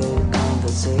quiet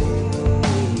conversation.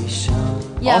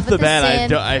 Yeah, Off but the bat,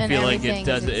 synth I and feel like everything it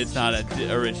does. is It's not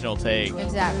an original take.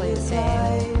 exactly the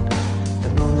same. The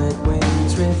moonlit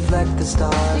winds reflect the They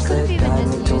stars could have that even guide me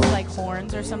just used toward. like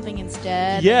horns or something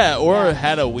instead. Yeah, or Yeah.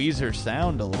 had a Weezer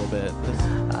sound a little bit.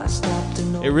 I stopped to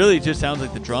know, It really just sounds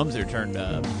like the drums are turned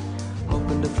up.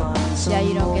 hoping to find some Yeah,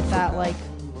 you don't more get that like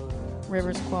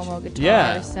Rivers Cuomo guitar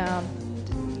Yeah. sound.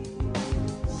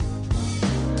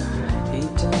 He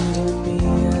turned to me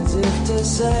as if to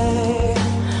say,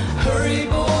 hurry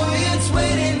boy,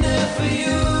 I'm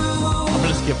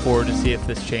gonna skip forward to see if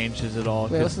this changes at all.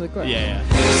 Wait, listen to the chorus. Yeah. A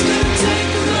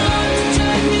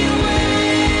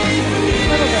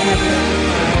little bit heavier.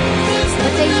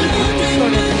 But they sort of make their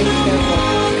vocals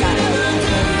that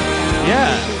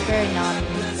Yeah. Which is very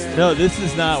non-musical. No, this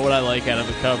is not what I like out of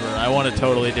a cover. I want a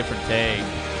totally different take.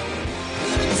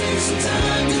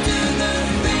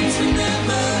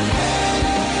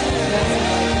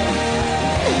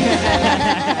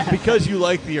 Because you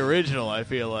like the original, I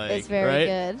feel like It's very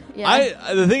right? good.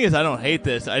 Yeah. The thing is, I don't hate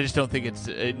this. I just don't think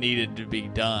it needed to be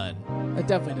done. It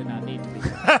definitely did not need to be.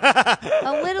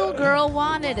 A little girl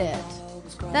wanted it.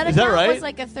 That Is that account right? was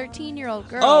like a 13-year-old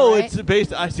girl. Oh, right? it's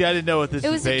based. I see. I didn't know what this It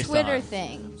is was a based Twitter on.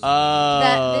 thing. Oh.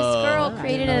 That this girl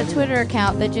created a Twitter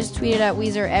account that just tweeted at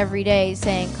Weezer every day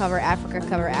saying "Cover Africa,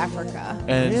 cover Africa."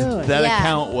 And Really? that Yeah.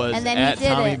 account was And then he at did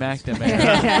Tommy it.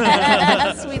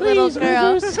 McNamara. Sweet little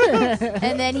girl.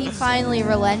 And then he finally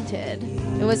relented.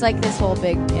 It was like this whole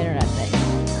big internet thing.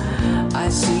 I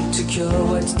seek to cure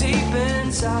what's deep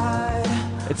inside.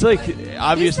 It's like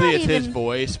obviously not it's his even-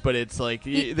 voice, but it's like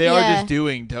He- they are yeah. just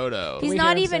doing Toto. He's We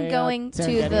not hear him even say, going to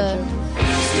Serengeti the. and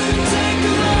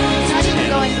He's not even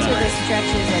going to the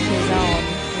stretches of his own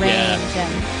range.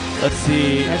 And Let's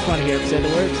see. I just want to hear him say the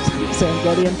words.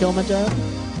 Serengeti and Kilimanjaro.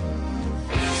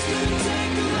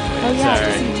 oh yeah,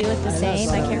 Sorry. does he do it the I know, same?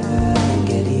 I so- can't remember.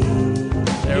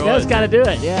 There He it does was. kind of do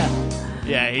it, yeah.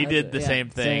 Yeah, he did the Yeah. same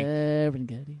thing.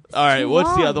 Serengeti. All right, Too what's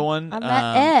the long. other one? I'm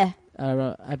not.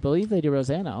 I believe they do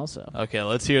Rosanna also. Okay,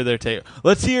 let's hear their take.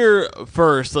 Let's hear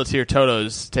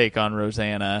Toto's take on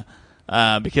Rosanna,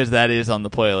 because that is on the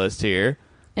playlist here.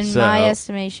 In So- my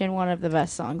estimation, one of the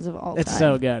best songs of all It's time.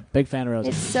 so good. Big fan of Rosanna.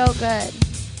 It's so good.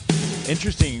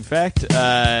 Interesting fact,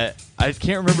 I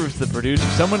can't remember if it's the producer.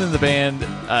 Someone in the band,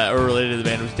 or related to the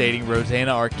band, was dating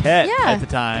Rosanna Arquette Yeah. at the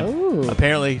time. Ooh.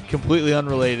 Apparently completely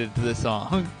unrelated to this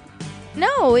song.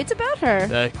 No, it's about her.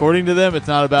 According to them, it's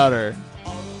not about her.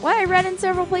 Why? I read in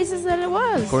several places that it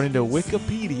was. According to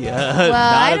Wikipedia, Well,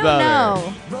 not I don't about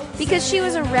her. know. Because she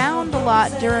was around a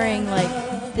lot during, like,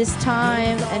 this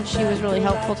time, and she was really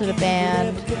helpful to the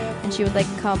band, and she would, like,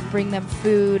 come bring them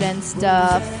food and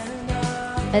stuff.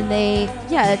 And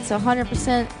it's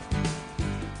 100%,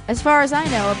 as far as I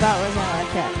know, about Rosanna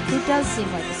Arquette, who does seem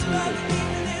like a sweetie,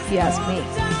 if you ask me.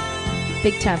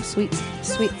 Big time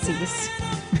sweetsies.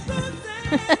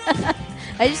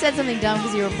 I just said something dumb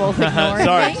because you were both ignoring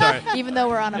Sorry, me, sorry. even though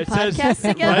we're on a It says- podcast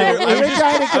together. I was You're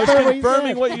trying to I was confirm what you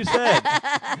confirming said. what you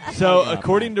said. So,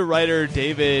 according to writer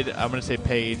David, I'm going to say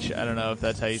Page. I don't know if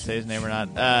that's how you say his name or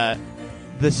not.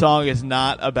 The song is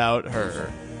not about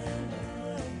her.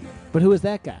 But who is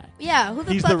that guy? Yeah, who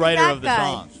the He's fuck the is writer that of the guy?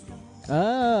 song.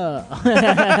 Oh.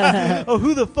 Oh,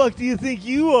 who the fuck do you think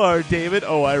you are, David?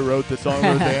 Oh, I wrote the song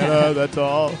Rosanna, that's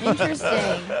all. Interesting.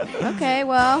 Okay,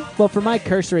 well, Well, for my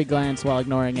cursory glance while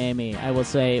ignoring Amy, I will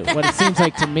say what it seems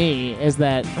like to me is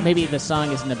that maybe the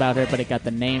song isn't about her, but it got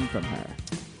the name from her.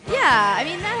 yeah, I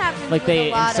mean that happens. Like with they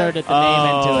a lot inserted of the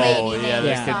name into Oh, it. lady yeah, name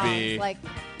that could songs. be. Like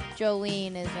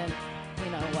Jolene isn't,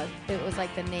 what it was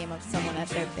like the name of someone at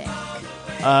their bank.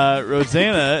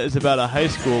 Rosanna is about a high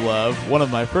school love, one of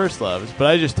my first loves, but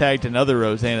I just tagged another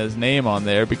Rosanna's name on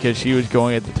there because she was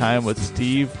going at the time with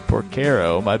Steve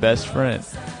Porcaro, my best friend.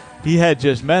 He had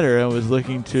just met her and was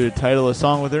looking to title a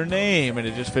song with her name, and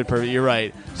it just fit perfect. You're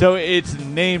right. So it's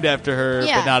named after her,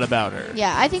 Yeah. but not about her.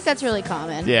 Yeah, I think that's really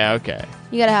common. Yeah, okay.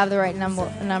 You got to have the right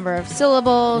number of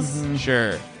syllables.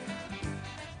 Sure.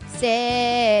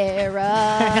 Sarah.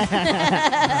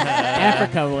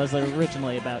 Africa was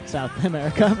originally about South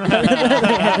America.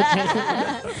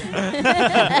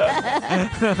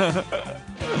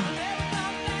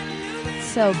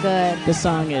 So good. This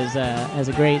song is has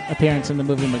a great appearance in the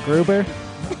movie MacGruber.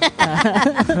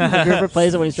 MacGruber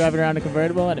plays it when he's driving around a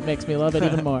convertible, and it makes me love it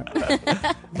even more.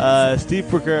 Steve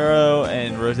Porcaro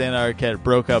and Rosanna Arquette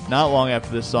broke up not long after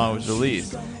this song was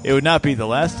released. It would not be the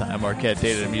last time Arquette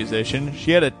dated a musician.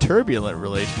 She had a turbulent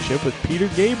relationship with Peter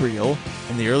Gabriel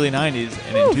in the early 90s,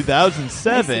 and in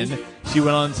 2007, she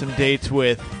went on some dates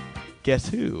with, guess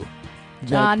who?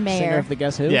 John Like, Mayer. singer of the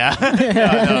Guess Who. Yeah.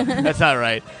 no, that's not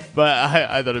right. But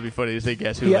I thought it'd be funny to say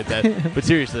guess who Yeah. like that. But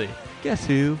seriously, guess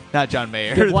who? Not John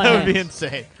Mayer. Give one That would be hint.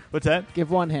 insane. What's that? Give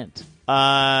one hint.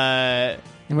 Uh...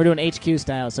 And we're doing HQ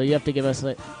style, so you have to give us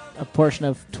a portion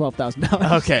of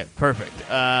 $12,000. Okay, perfect.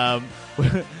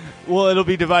 Well, it'll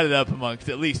be divided up amongst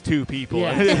at least two people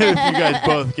Yeah. if you guys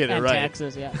both get it And right.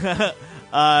 taxes, yeah.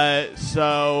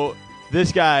 So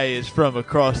this guy is from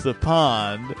across the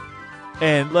pond,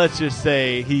 and let's just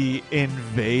say he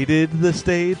invaded the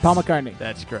States. Paul McCartney.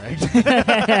 That's correct. Oh,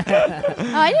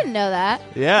 I didn't know that.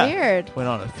 Yeah. Weird. Went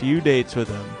on a few dates with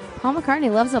him. Paul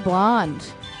McCartney loves a blonde.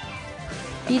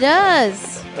 He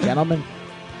does. Gentlemen.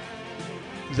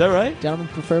 Is that right? Gentlemen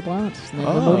prefer blondes.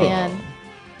 Oh. Man.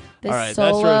 The all right,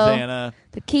 solo, that's Rosanna.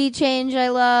 The key change I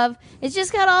love. It's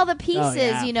just got all the pieces,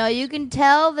 yeah. you know. You can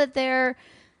tell that they're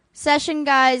session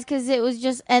guys because it was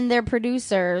just, and they're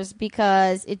producers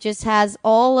because it just has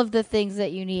all of the things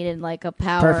that you need in like a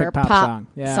power Perfect pop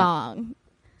song.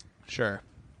 Sure.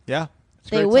 Yeah. It's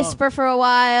a They great whisper song. for a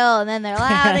while and then they're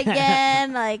loud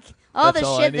again. Like all That's the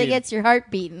all I shit that need. gets your heart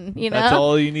beating, you know? That's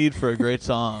all you need for a great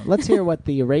song. Let's hear what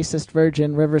the racist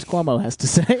virgin Rivers Cuomo has to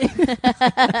say.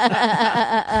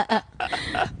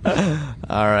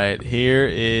 All right, here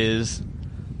is.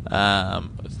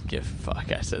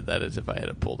 Fuck, I said that as if I had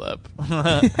it pulled up.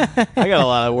 I got a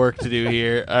lot of work to do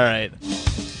here. All right,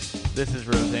 this is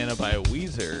Rosanna by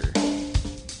Weezer.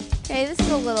 Okay, this is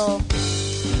a little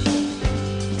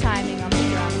timing on the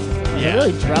drums. Yeah.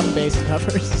 Really drum-based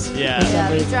covers. Yeah.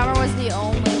 Yeah, the drummer was the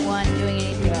only one doing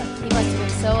anything. He must have been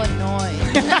so annoyed.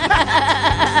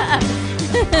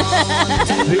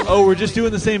 Oh, we're just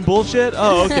doing the same bullshit?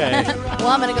 Oh, okay. Well,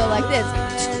 I'm going to go like this.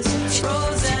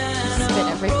 Spin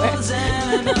everywhere.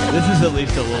 This is at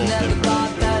least a little different.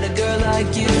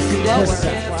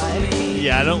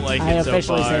 Yeah, I don't like I it so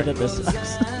officially far. say that this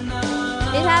sucks.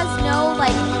 It has no,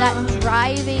 like, that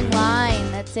driving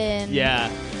line that's in Yeah.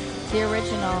 the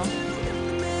original.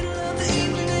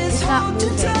 It's not moving.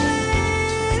 It's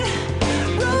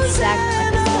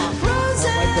stagnant like a swamp.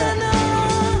 Like that.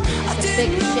 It's a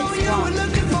big shit swamp.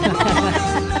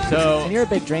 So, And you're a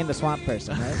big Drain the Swamp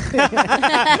person, right?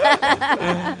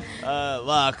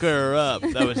 lock her up.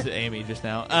 That was Amy just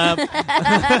now. That's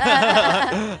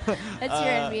your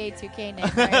NBA 2K name.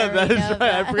 Right? That is right.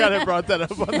 I forgot I brought that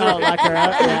up on Oh, lock her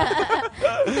up. Yeah.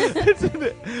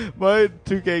 My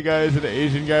 2K guy is an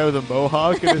Asian guy with a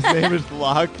mohawk, and his name is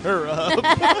Lock Her Up.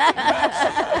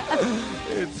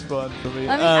 It's fun for me.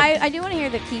 I mean, I do want to hear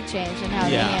the key change and how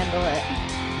Yeah. they handle it.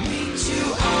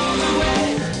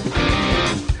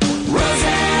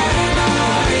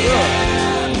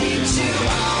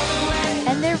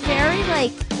 And they're very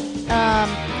like,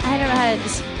 I don't know how to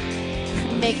just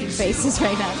I'm making faces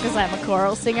right now because I'm a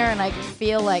choral singer and I can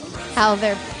feel like how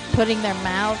they're putting their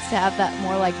mouths to have that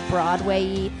more like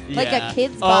Broadway-y, like a Yeah.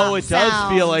 kid's bop Oh, it does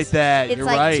sound. feel like that. It's You're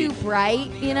like right. too bright,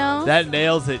 you know? That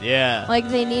nails it, yeah. Like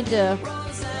they need to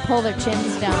pull their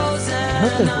chins down. I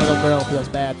hope this little girl feels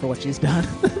bad for what she's done.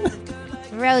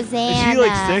 Rosanna. Is she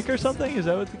like sick or something? Is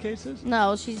that what the case is?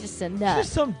 No, she's just a nut.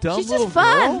 She's some dumb She's little just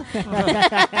fun. girl.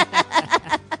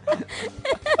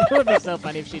 It would be so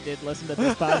funny if she did listen to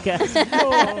this podcast.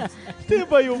 Oh, stand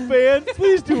by your band.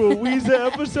 Please do a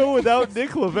Weezer episode without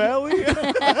Nick LaValle.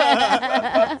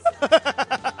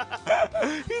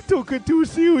 He took it too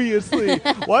seriously.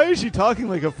 Why is she talking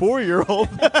like a 4-year-old?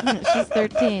 She's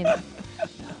 13.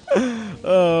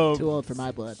 Oh, Too old for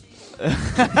my blood.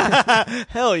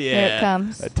 hell yeah. Here it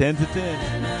comes. A 10 to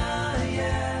 10.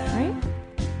 Right?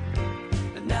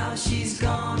 Now she's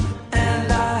gone,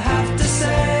 and I have to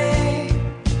say,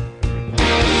 They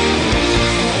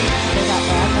got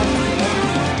that.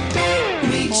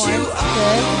 Horns. Good.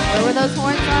 Where were those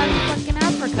horns on fucking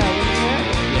Africa?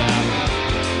 Yeah.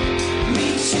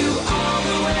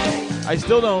 I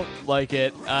still don't like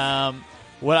it.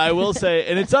 What I will say,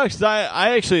 and it sucks, 'cause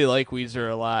I actually like Weezer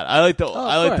a lot. I like the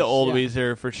course, old yeah.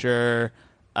 Weezer for sure.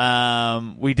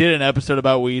 We did an episode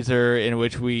about Weezer in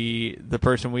which the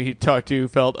person we talked to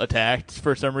felt attacked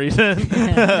for some reason.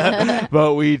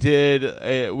 But we did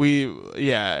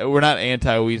we're not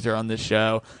anti Weezer on this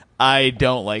show. I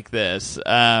don't like this.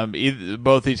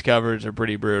 Both these covers are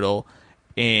pretty brutal,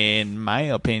 in my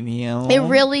opinion. It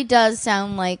really does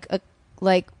sound like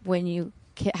when you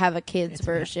have a kid's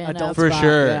version. adult Of, for spot,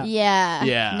 sure. yeah. yeah.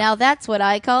 Yeah. Now that's what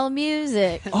I call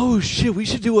music. Oh shit! We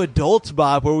should do Adults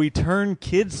Bop where we turn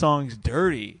kid songs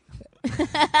dirty.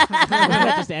 Wasn't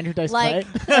that just Andrew Dice Like,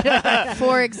 Clay?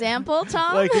 for example,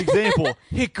 Tom. Like example,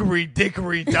 Hickory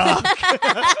Dickory Dock.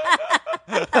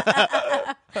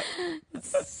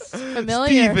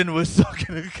 Familiar. Steven was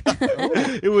sucking a cock.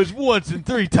 It was once and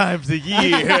 3 times a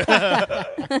year.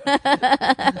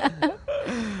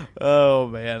 Oh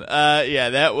man,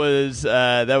 yeah, that was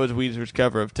Weezer's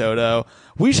cover of Toto.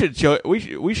 We should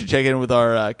check in with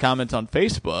our comments on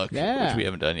Facebook, Yeah. which we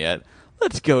haven't done yet.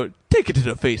 Let's go take it to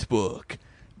the Facebook.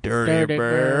 Dirty Dirty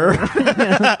Bird.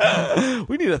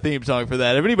 We need a theme song for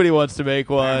that. If anybody wants to make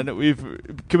one, we've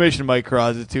commissioned Mike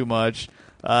Cross too much.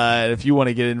 And if you want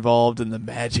to get involved in the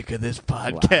magic of this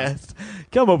podcast,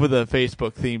 come up with a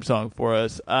Facebook theme song for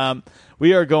us.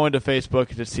 We are going to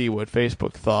Facebook to see what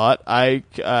Facebook thought. I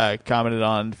commented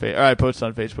on, I posted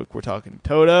on Facebook, we're talking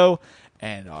Toto.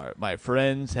 and my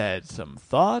friends had some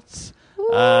thoughts.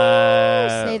 Ooh,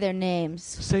 say their names.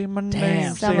 Say my name.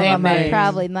 Damn. Some say of my them are name.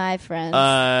 probably my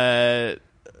friends.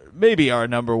 Maybe our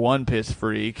number one piss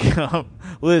freak,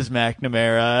 Liz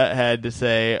McNamara, had to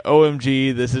say,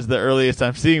 OMG, this is the earliest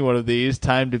I'm seeing one of these.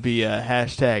 Time to be a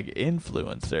hashtag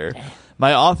influencer.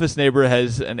 My office neighbor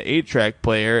has an 8-track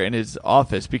player in his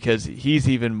office because he's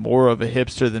even more of a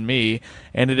hipster than me,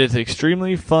 and it is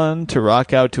extremely fun to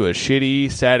rock out to a shitty,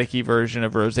 staticky version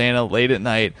of Rosanna late at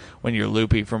night when you're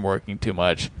loopy from working too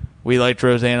much. We liked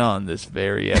Rosanna on this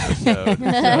very episode. So,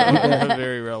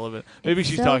 very relevant. Maybe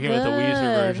she's so talking about the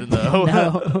Weezer version,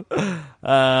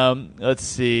 though. Let's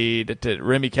see.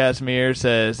 Remy Casimir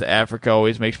says, Africa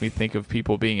always makes me think of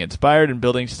people being inspired and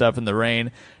building stuff in the rain,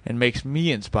 and makes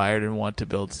me inspired and want to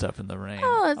build stuff in the rain.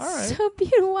 Oh, it's All right. so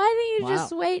beautiful. Why don't you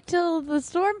just wait till the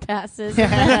storm passes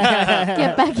and then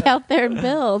get back out there and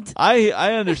build? I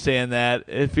understand that.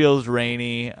 It feels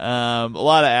rainy. A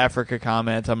lot of Africa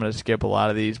comments. I'm going to skip a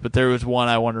lot of these, but there was one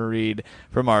I want to read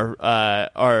from our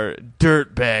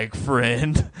dirtbag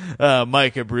friend,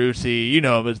 Micah Brucey. You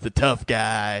know him as the tough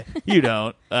guy. You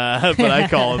don't, but I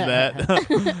call him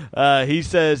that. He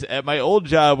says, at my old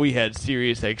job, we had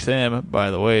Sirius XM. By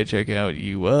the way, check out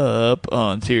You Up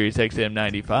on Sirius XM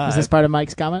 95. Is this part of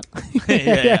Mike's comment?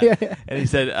 yeah. And he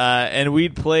said, and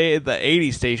we'd play the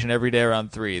 80s station every day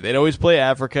around 3. They'd always play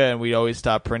Africa, and we'd always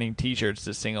stop printing T-shirts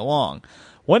to sing along.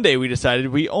 One day we decided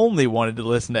we only wanted to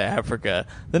listen to Africa.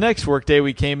 The next workday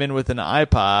we came in with an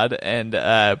iPod and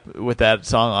with that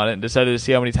song on it and decided to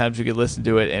see how many times we could listen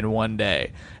to it in one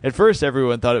day. At first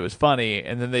everyone thought it was funny,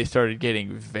 and then they started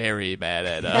getting very mad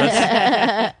at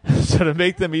us. So to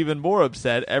make them even more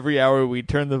upset, every hour we'd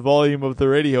turn the volume of the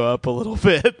radio up a little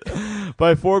bit.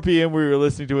 By 4 p.m. we were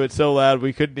listening to it so loud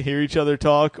we couldn't hear each other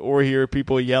talk or hear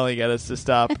people yelling at us to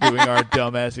stop doing our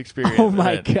dumbass experience. Oh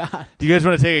my God. Do you guys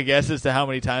want to take a guess as to how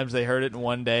many times they heard it in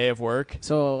one day of work?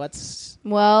 So let's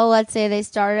say they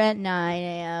started at 9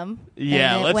 a.m.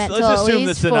 Yeah, and let's assume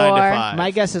this is a 9 to 5.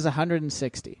 My guess is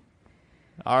 160.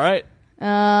 All right.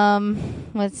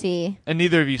 Let's see. And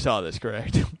neither of you saw this,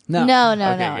 correct? No. No.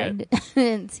 Okay, good. I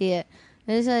didn't see it.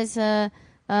 This is I'm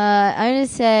going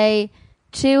to say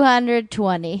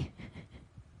 220.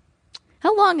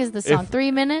 How long is the song?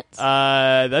 3 minutes?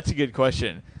 That's a good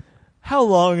question. How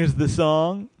long is the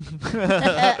song?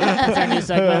 That's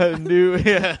our new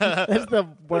segment. That's the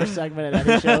worst segment at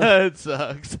any show. It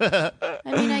sucks. I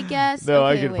mean, I guess. No,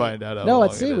 okay, I can wait. find out how No, long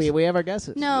let's see. it is. We have our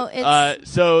guesses. No,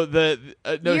 it's. So the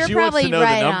no, You're she wants probably to know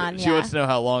right the number. on, She yeah. wants to know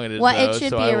how long it is. Well, though, it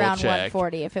should so be I will around check.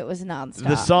 140 if it was nonstop.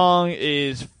 The song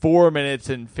is 4 minutes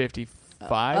and 55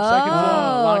 seconds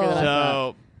long. Longer than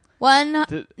I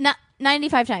So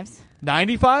 95 times.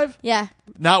 95? Yeah,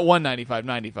 Not 195,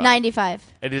 95. 95.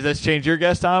 And does this change your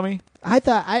guess, Tommy? I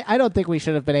thought I don't think we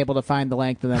should have been able to find the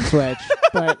length and then switch.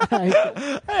 But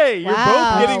Hey, you're Wow.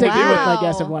 both getting to do sticking with it. my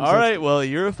guess of All 160. All right, well,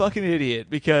 you're a fucking idiot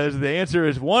because the answer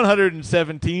is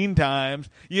 117 times.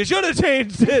 You should have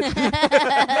changed it.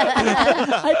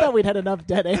 I thought we'd had enough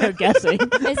dead air guessing.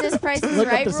 Is this Price is Look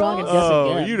up Right the song rules? and guess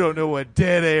Oh, again. you don't know what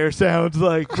dead air sounds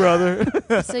like, brother.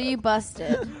 So you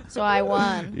busted. So I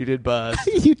won. You did bust.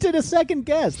 You did a second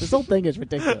guess. This whole thing is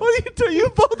ridiculous. What are you doing? You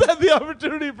both had the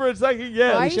opportunity for a second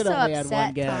guess. Why are we you should so only had upset,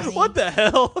 one guess. Tommy? What the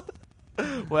hell?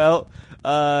 Well,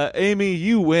 Amy,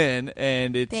 you win,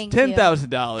 and it's Thank you.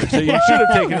 $10,000. So you should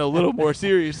have taken it a little more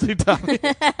seriously, Tommy.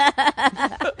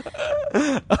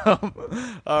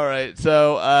 All right,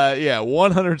 so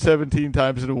 117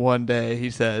 times in one day, he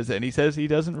says, and he says he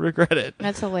doesn't regret it.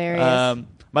 That's hilarious.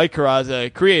 Mike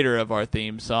Carrazza, creator of our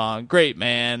theme song, great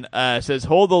man, says,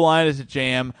 "Hold the Line" is a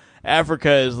jam.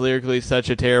 Africa is lyrically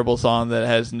such a terrible song that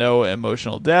has no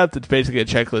emotional depth. It's basically a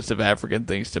checklist of African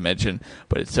things to mention,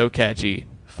 but it's so catchy.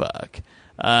 Fuck.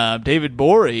 David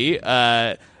Borey,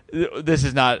 this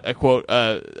is not a quote,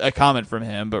 a comment from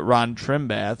him, but Ron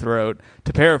Trimbath wrote,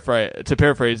 to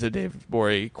paraphrase the David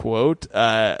Borey quote,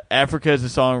 Africa is a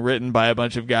song written by a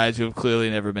bunch of guys who have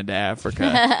clearly never been to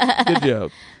Africa. Good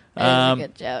joke. That is a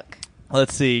good joke.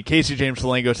 Let's see. Casey James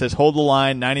Salengo says, "Hold the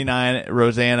Line," 99,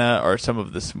 Rosanna are some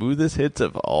of the smoothest hits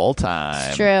of all time.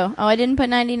 It's true. Oh, I didn't put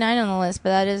 99 on the list, but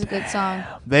that is a good song.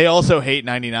 They also hate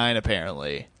 99,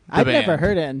 apparently. I've never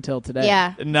heard it until today.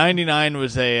 Yeah. 99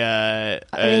 was They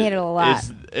hate it a lot.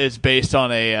 Is based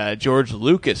on a George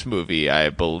Lucas movie, I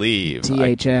believe.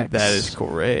 THX. That is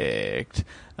correct.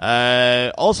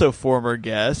 Also former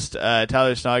guest,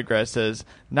 Tyler Snodgrass says,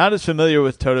 not as familiar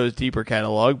with Toto's deeper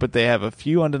catalog, but they have a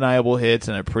few undeniable hits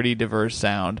and a pretty diverse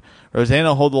sound.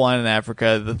 Rosanna, Hold the Line in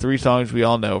Africa, the 3 songs we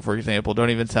all know, for example, don't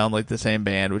even sound like the same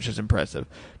band, which is impressive.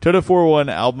 Toto 4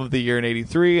 Album of the Year in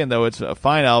 83, and though it's a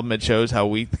fine album, it shows how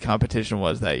weak the competition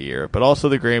was that year. But also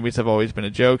the Grammys have always been a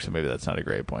joke, so maybe that's not a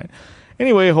great point.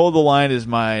 Anyway, Hold the Line is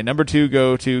my number 2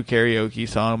 go-to karaoke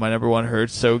song. My number 1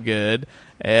 Hurts So Good.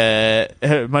 My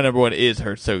number 1 is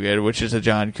Hurts So Good, which is a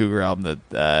John Cougar album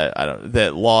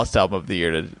that lost Album of the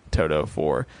Year to Toto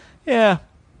 4. Yeah.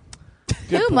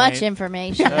 Too much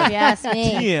information, if you ask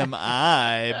me.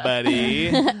 TMI, buddy.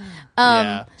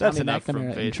 Yeah, that's enough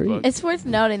from Facebook. It's worth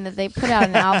noting that they put out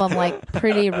an album like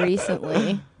pretty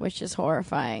recently, which is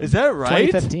horrifying. Is that right?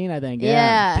 2015, I think.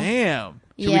 Yeah. Damn.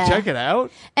 Should we check it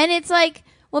out? And it's like,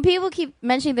 when people keep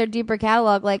mentioning their deeper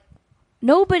catalog, like,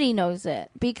 nobody knows it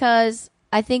because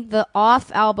I think the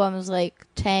off albums like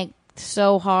tanked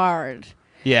so hard.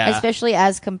 Yeah. Especially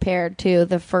as compared to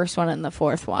the first one and the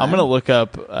fourth one. I'm going to look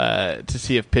up to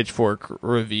see if Pitchfork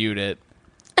reviewed it.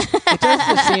 It does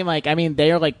just seem like, I mean,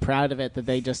 they are like proud of it that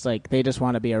they just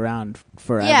want to be around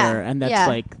forever. Yeah. And that's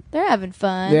like, they're having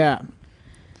fun. Yeah.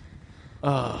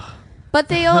 But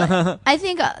they all, I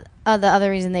think the other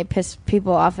reason they piss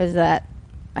people off is that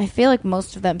I feel like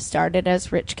most of them started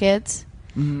as rich kids.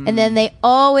 Mm-hmm. And then they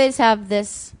always have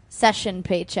this session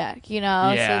paycheck, you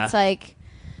know? Yeah. So it's like,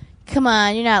 come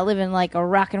on, you're not living like a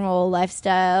rock and roll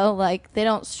lifestyle. Like, they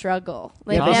don't struggle.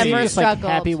 They never just struggled.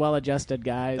 Like happy, well-adjusted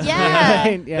guys. Yeah.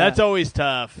 Yeah. That's always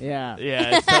tough. Yeah.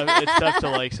 Yeah, it's tough to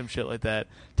like some shit like that.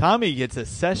 Tommy gets a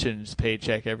Sessions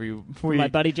paycheck every week. My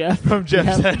buddy Jeff. From Jeff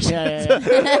Sessions. Yeah.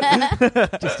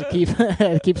 Just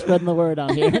to keep spreading the word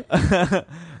on here.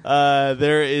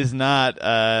 There's not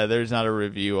a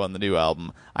review on the new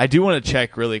album. I do want to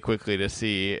check really quickly to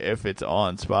see if it's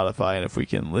on Spotify and if we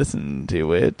can listen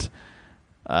to it.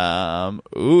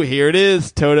 Here it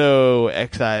is, Toto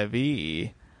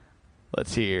XIV.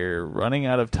 Let's hear Running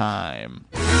Out of Time.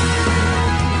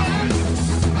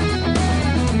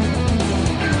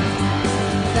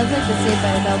 Sounds like the Saved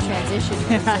by the Bell transition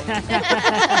music.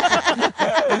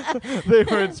 They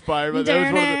were inspired by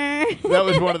that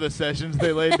was one of the sessions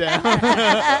they laid down.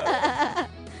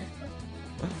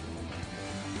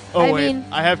 I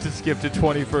have to skip to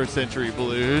 21st Century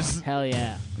Blues. Hell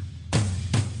yeah.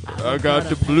 I got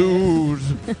the blues.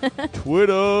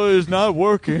 Twitter is not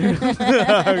working.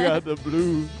 I got the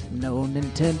blues. No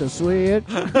Nintendo Switch.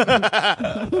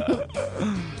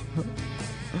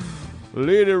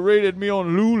 Lady rated me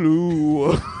on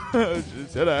Lulu. She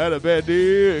said I had a bad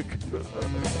dick.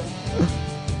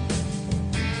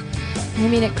 I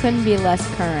mean, it couldn't be less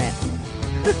current.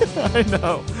 I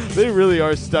know. They really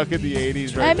are stuck in the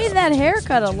 80s right I mean, that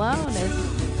haircut alone is...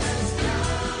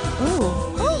 Ooh.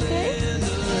 Okay.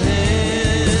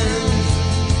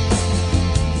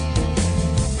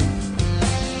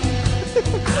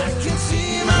 I can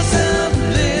see myself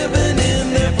living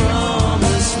in their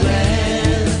promised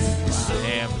land.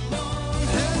 Damn.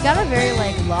 It's got a very,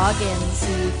 like,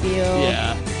 login-y feel.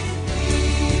 Yeah.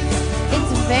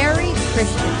 It's very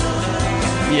Christian.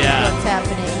 Yeah. What's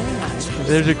happening.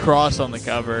 There's a cross on the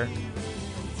cover.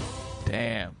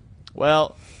 Damn.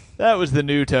 Well, that was the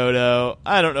new Toto.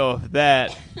 I don't know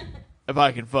if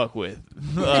I can fuck with.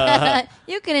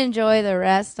 You can enjoy the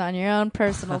rest on your own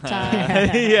personal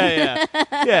time.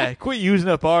 Yeah. Quit using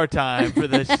up our time for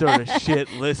this sort of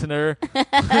shit, listener.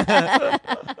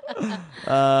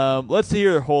 Let's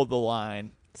hear Hold the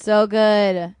Line. So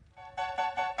good.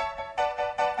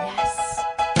 Yes.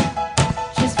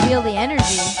 Just feel the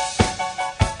energy.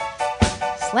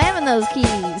 Slamming those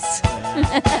keys.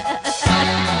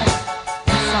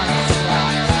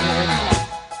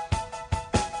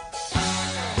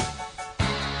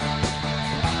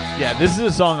 Yeah, this is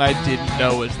a song I didn't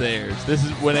know was theirs. This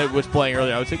is when it was playing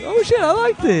earlier. I was like, oh shit, I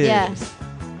like this. Yes.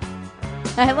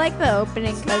 I like the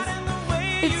opening because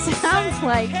it sounds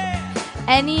like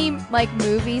any like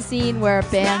movie scene where a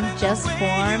band just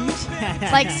formed,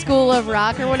 like School of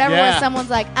Rock or whatever, where someone's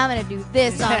like, I'm gonna do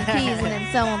this on keys, and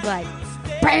then someone's like,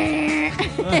 and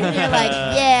you're like,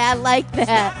 yeah, I like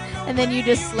that, and then you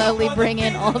just slowly bring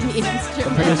in all the instruments. The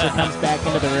producer comes back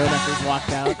into the room after he's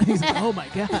walked out. He's like, oh my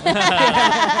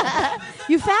god.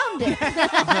 You found it.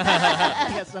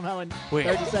 Yeah, somehow in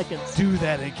 30 seconds. Do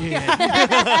that again. I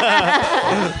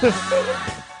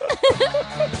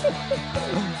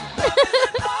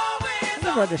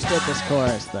never understood this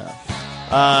chorus, though.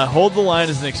 Hold the line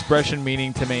is an expression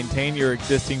meaning to maintain your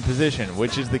existing position,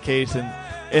 which is the case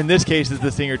in this case is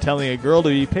the singer telling a girl to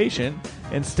be patient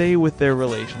and stay with their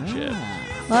relationship.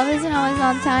 Love isn't always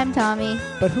on time, Tommy.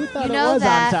 But who thought You it know was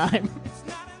that. on time?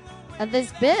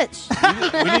 This bitch.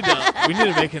 We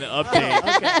need to make an update.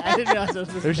 Okay, I didn't realize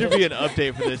it was There should be an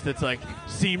update for this that's like,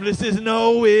 seamless isn't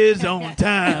always on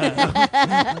time.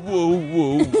 Whoa,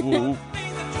 whoa, whoa.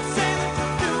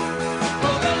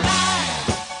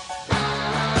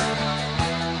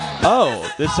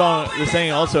 Oh, this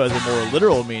saying also has a more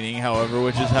literal meaning, however,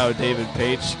 which is how David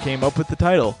Page came up with the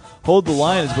title. Hold the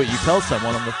line is what you tell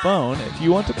someone on the phone if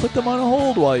you want to put them on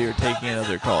hold while you're taking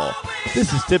another call.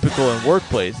 This is typical in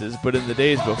workplaces, but in the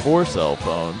days before cell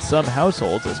phones, some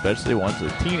households, especially ones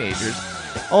with teenagers,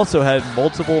 also had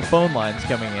multiple phone lines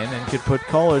coming in and could put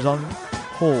callers on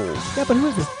hold. Yeah, but who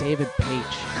is this David Page?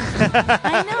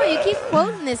 I know, you keep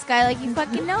quoting this guy like you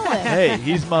fucking know him. Hey,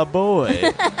 he's my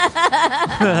boy.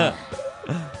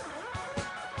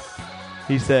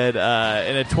 He said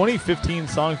in a 2015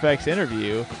 Songfacts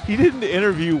interview, he did an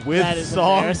interview with That is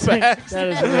embarrassing. Songfacts. That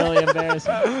is really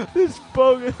embarrassing. This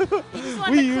bogus.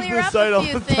 wanted We to use clear this up site a all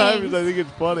few the time things. because I think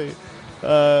it's funny.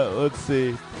 Let's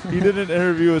see. He did an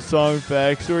interview with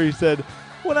Songfacts where he said,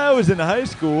 when I was in high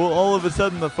school, all of a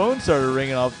sudden the phone started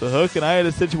ringing off the hook, and I had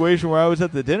a situation where I was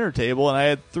at the dinner table and I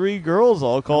had 3 girls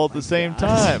all call at the same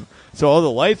time. So all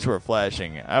the lights were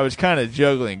flashing. I was kind of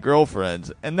juggling girlfriends,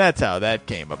 and that's how that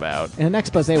came about. In an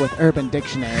expose with Urban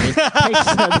Dictionary, Page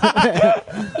said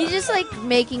He's just like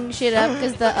making shit up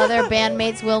because the other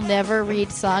bandmates will never read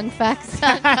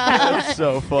songfacts.com. That's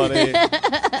so funny.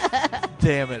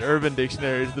 Damn it, Urban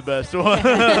Dictionary is the best one.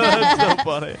 That's so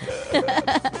funny.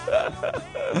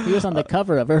 he was on the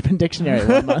cover of Urban Dictionary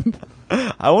one month.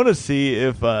 I want to see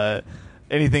if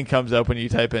anything comes up when you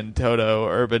type in Toto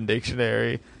Urban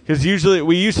Dictionary. Because usually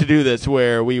we used to do this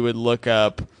where we would look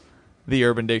up the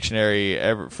Urban Dictionary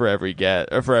for every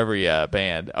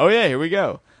band. Oh yeah, here we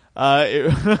go.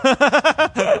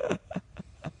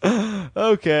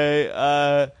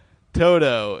 Okay.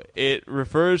 Toto. It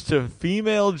refers to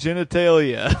female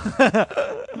genitalia.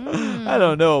 I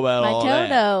don't know about all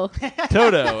Toto. that.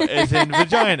 Toto is in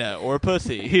vagina or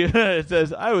pussy. It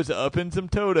says, I was up in some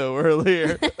Toto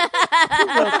earlier.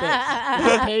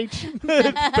 Page.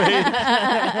 It's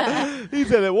Paige. He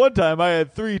said at one time I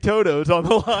had 3 Totos on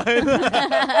the line.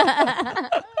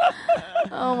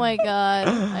 Oh my god.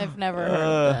 I've never heard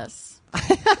of this.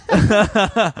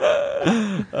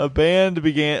 A band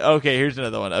began. Okay, here's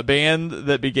another one. A band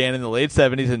that began in the late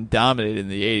 70s and dominated in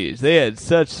the 80s. They had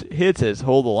such hits as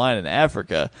Hold the Line in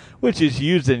Africa, which is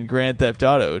used in Grand Theft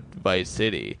Auto Vice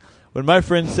City. When my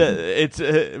friend said, it's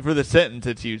for the sentence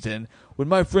it's used in, when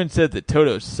my friend said that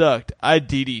Toto sucked, I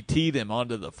DDT'd him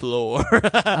onto the floor.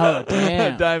 Oh,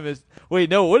 damn. Wait,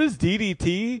 no, what is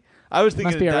DDT? I was thinking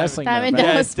Must be a wrestling Diamond move,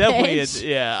 right? Yeah, it's Dallas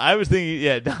definitely. I was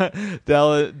thinking.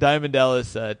 Diamond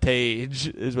Dallas Tage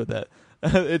is what that.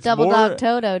 It's Double more, Dog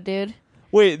Toto, dude.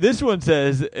 Wait, this one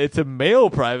says it's a male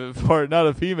private part, not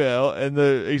a female, and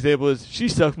the example is she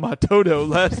sucked my Toto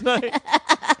last night.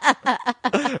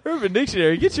 Urban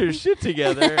Dictionary, get your shit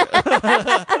together.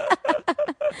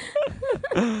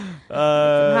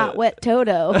 Hot wet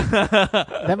Toto.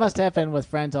 That must happen with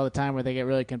friends all the time where they get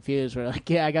really confused. We're like,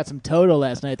 yeah, I got some Toto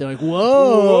last night. They're like,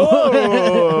 whoa.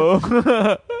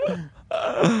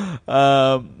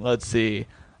 Let's see.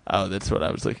 Oh, that's what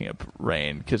I was looking up.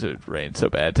 Rain, because it rained so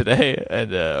bad today.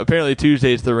 And apparently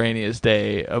Tuesday is the rainiest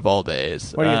day of all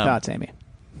days. What are your thoughts, Amy?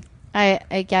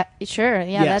 I get sure.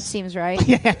 Yeah, Yes. that seems right.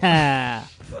 Yeah.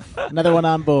 Another one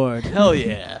on board. Hell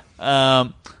yeah.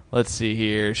 Let's see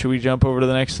here. Should we jump over to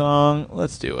the next song?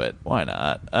 Let's do it. Why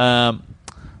not? The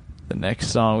next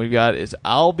song we've got is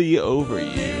I'll Be Over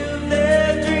You.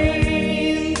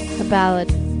 A ballad.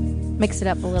 Mix it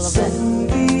up a little bit.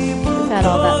 We've had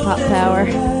all that pop power.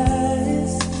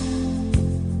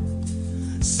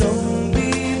 Some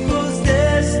people's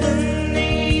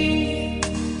destiny.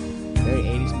 Very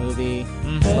 80s movie.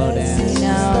 Slow dance.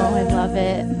 No, I love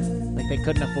it. Like they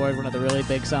couldn't afford one of the really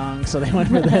big songs, so they went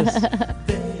for this.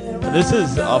 This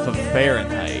is off of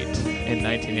Fahrenheit in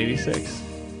 1986.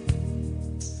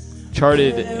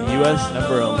 Charted U.S.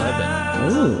 number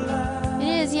 11. Ooh. It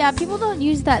is, yeah. People don't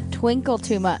use that twinkle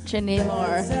too much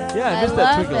anymore. Yeah, I just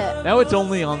that love twinkle. it. Now it's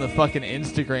only on the fucking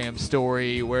Instagram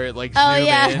story where it like Oh, zooms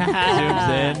yeah.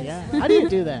 zooms in. Yeah. How do you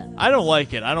do that? I don't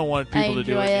like it. I don't want people to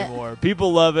do enjoy it it. anymore.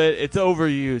 People love it. It's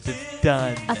overused. It's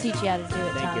done. I'll teach you how to do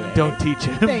it, Thank Tommy. you. Don't teach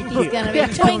him. Thank He's you. gonna be Yeah,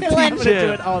 twinkling. I'm gonna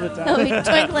do it all the He'll time. be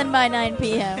twinkling by 9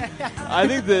 p.m. I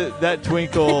think that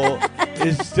twinkle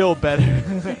is still better.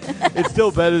 It's still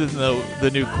better than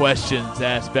the new questions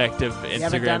aspect of haven't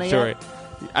done Instagram it story. yet?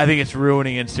 I think it's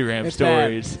ruining Instagram It's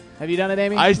stories. bad. Have you done it,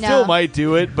 Amy? I still No. might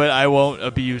do it, but I won't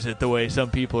abuse it the way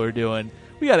some people are doing.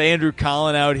 We got Andrew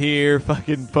Collin out here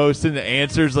fucking posting the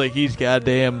answers like he's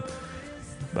goddamn,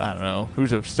 I don't know,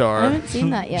 who's a star? I haven't seen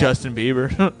that yet. Justin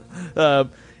Bieber.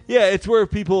 Yeah, it's where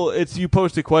you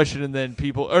post a question and then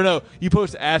you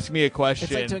post ask me a question.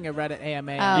 It's like doing a Reddit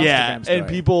AMA. Yeah, Instagram story. and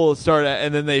people start,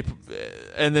 and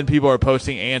then people are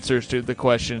posting answers to the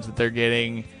questions that they're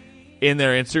getting in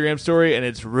their Instagram story, and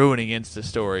it's ruining Insta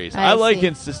stories. I like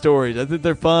Insta stories. I think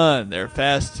they're fun. They're a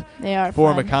fast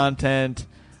form of content.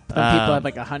 But people have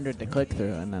like 100 to click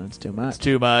through, and then it's too much. It's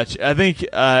too much. I think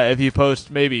if you post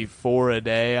maybe 4 a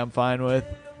day, I'm fine with.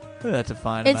 That's a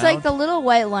fine amount. It's like the little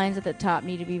white lines at the top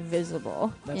need to be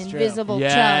visible. That's in true. visible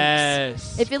Yes,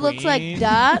 chunks. If it looks like queen.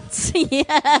 dots,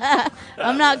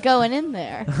 I'm not going in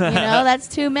there. That's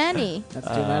too many. That's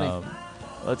too many.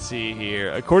 Let's see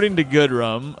here. According to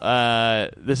Goodrum,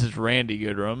 this is Randy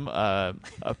Goodrum.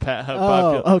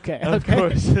 Okay. Of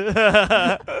course.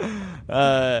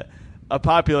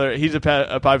 He's a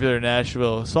popular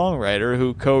Nashville songwriter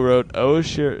who co-wrote "Oh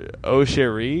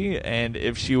Cherie" and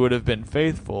 "If She Would Have Been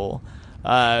Faithful."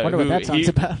 Wonder what that song's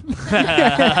about.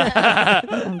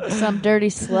 Some dirty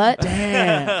slut.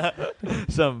 Damn.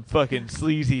 Some fucking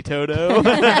sleazy Toto.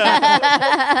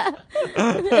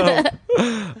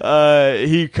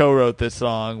 He co-wrote this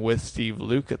song with Steve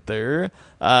Lukather.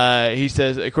 He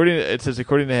says, according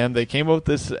to him, they came up with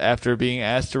this after being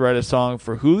asked to write a song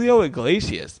for Julio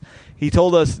Iglesias. He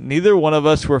told us neither one of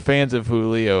us were fans of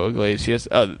Julio Iglesias.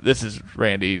 This is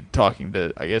Randy talking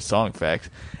to, I guess, Song Facts.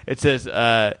 It says,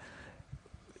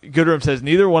 Goodrum says,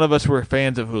 neither one of us were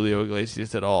fans of Julio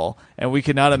Iglesias at all, and we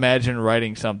could not imagine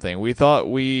writing something. We thought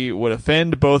we would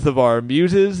offend both of our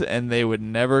muses, and they would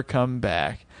never come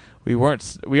back. We weren't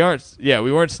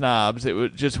snobs.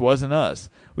 It just wasn't us.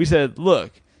 We said,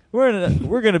 look, we're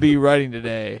going to be writing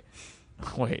today.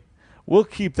 Wait, we'll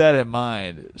keep that in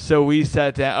mind. So we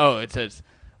sat down. Oh, it says,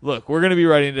 look, we're going to be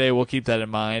writing today. We'll keep that in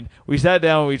mind. We sat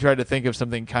down and we tried to think of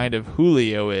something kind of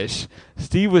Julio-ish.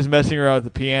 Steve was messing around with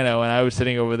the piano, and I was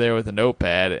sitting over there with a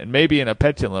notepad, and maybe in a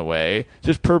petulant way,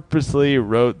 just purposely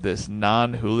wrote this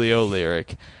non-Julio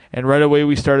lyric. And right away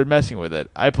we started messing with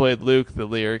it. I played Luke the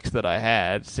lyrics that I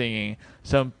had, singing,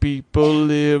 "Some people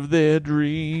live their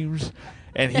dreams."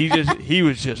 And he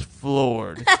was just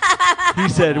floored. He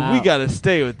said, Wow. "We got to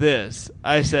stay with this."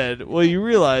 I said, "Well, you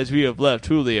realize we have left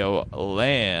Julio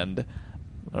land."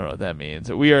 I don't know what that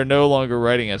means. We are no longer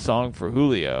writing a song for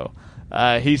Julio.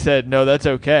 He said, "No, that's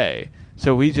okay."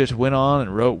 So we just went on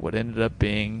and wrote what ended up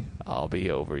being "I'll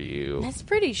Be Over You." That's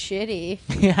pretty shitty.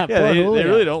 Yeah, poor They Julio.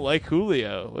 really don't like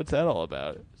Julio. What's that all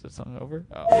about? Is that song over?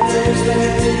 Oh.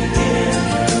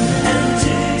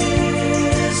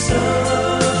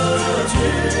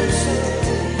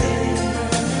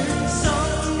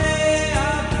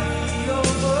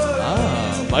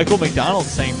 Michael McDonald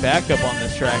sang backup on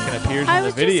this track and appears I in the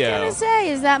was video. just going to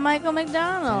say, is that Michael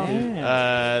McDonald?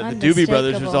 The Doobie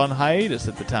Brothers was on hiatus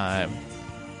at the time.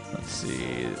 Let's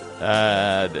see.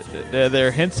 There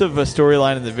are hints of a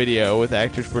storyline in the video with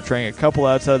actors portraying a couple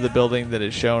outside of the building that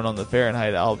is shown on the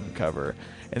Fahrenheit album cover.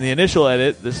 In the initial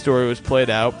edit, the story was played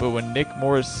out, but when Nick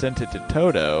Morris sent it to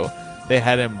Toto, they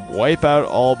had him wipe out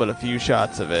all but a few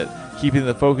shots of it, keeping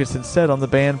the focus instead on the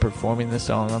band performing the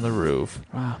song on the roof.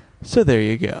 Wow. So there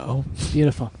you go.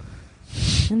 Beautiful.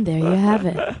 And there you have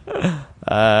it.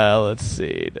 Let's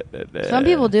see. Some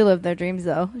people do live their dreams,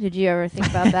 though. Did you ever think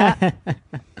about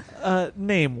that?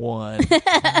 Name one.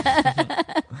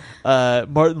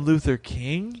 Martin Luther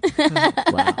King.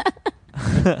 Wow.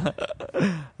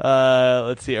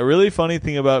 Let's see. A really funny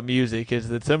thing about music is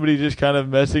that somebody just kind of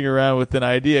messing around with an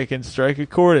idea can strike a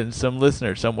chord in some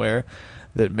listener somewhere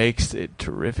that makes it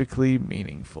terrifically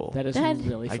meaningful. That is That-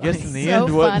 really I funny. guess in the So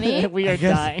end, what funny. We are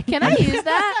dying. Can I use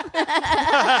that?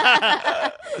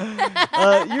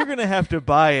 you're gonna have to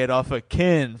buy it off of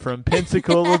Ken from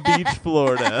Pensacola Beach,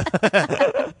 Florida.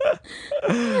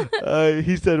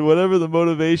 He said, "Whatever the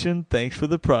motivation, thanks for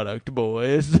the product,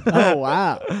 boys." Oh,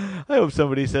 wow. I hope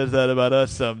somebody says that about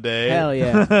us someday. Hell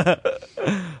yeah.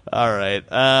 All right.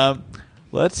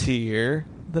 Let's hear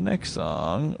the next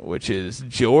song, which is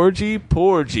Georgie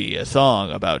Porgy, a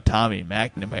song about Tommy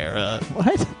McNamara.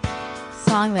 What?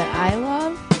 Song that I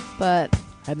love, but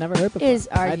I'd never heard before. is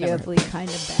I'd never heard. arguably kind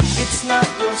of bad. It's not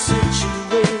your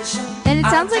situation. And it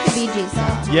sounds like a Bee Gees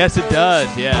song. Yes, it does.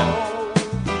 Yeah.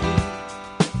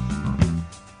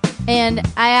 And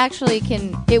I actually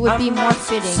can, it would be more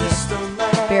fitting if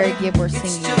Barry Gibb were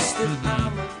singing it.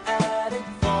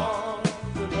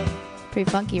 Pretty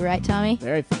funky, right, Tommy?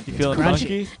 Very funky. You feeling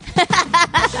Crunchy. funky?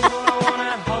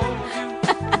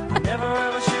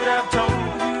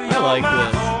 I like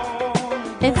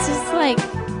this. It's just like,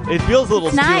 It feels a little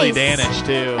It's Steely nice. Dan-ish,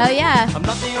 too. Oh, yeah. I'm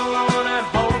not the only one that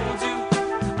holds you.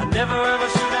 I never ever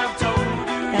should have told you.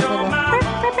 That little-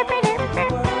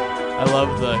 I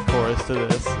love the chorus to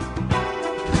this.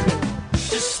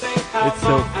 Just think how It's so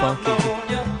long I've funky. known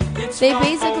you. It's They my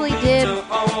basically home did to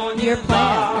own your you, plan,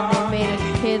 love. and they made a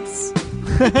kids.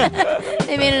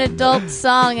 They made an adult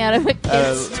song out of a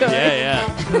kid's story. Yeah.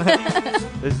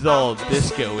 This is all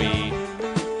disco-y.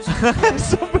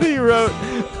 Somebody wrote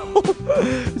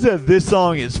said this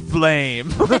song is flame.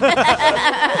 Hell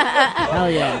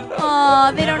yeah.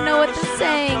 Aw, they don't know what the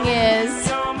saying is.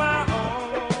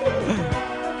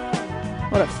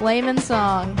 What a flaming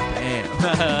song. Damn.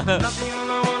 Not the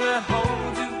only one that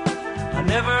holds you. I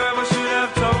never ever should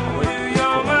have told you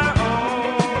you're my own.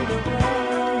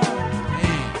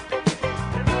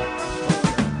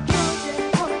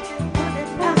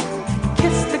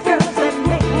 Kiss the girls and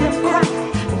make them cry.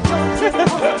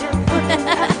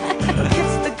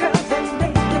 Kiss the girls and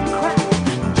make them cry.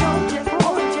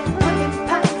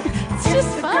 It's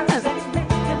just fun.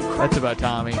 That's about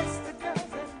Tommy.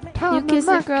 You kiss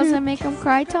the girls and make them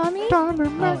cry, Tommy? Oh,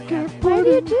 yeah. Why do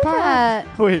you do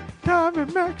that? Wait, Tommy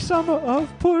Mac Summer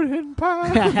of pudding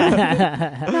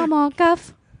pie. Come on,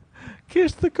 Cuff.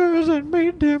 Kiss the girls and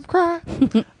made them cry.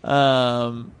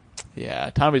 Yeah,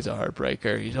 Tommy's a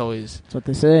heartbreaker. He's always That's what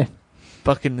they say.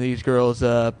 fucking these girls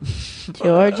up.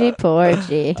 Georgie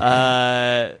Porgy.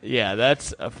 Yeah,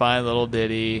 that's a fine little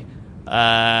ditty.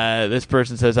 This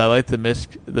person says, I like the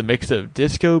mix of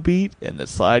disco beat and the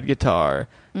slide guitar.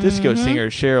 Disco singer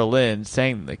Cheryl Lynn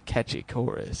sang the catchy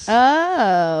chorus.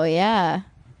 Oh, yeah.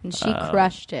 And she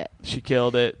crushed it. She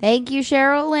killed it. Thank you,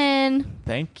 Cheryl Lynn.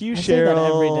 Thank you, I Cheryl. say that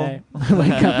every day. I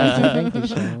wake up and say thank you,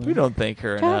 Cheryl. We don't thank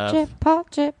her Georgie enough.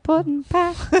 Porgy pudding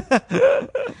pie.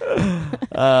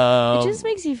 It just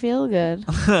makes you feel good.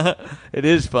 It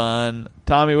is fun.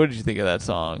 Tommy, what did you think of that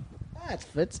song? It's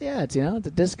it's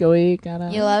a disco-y kind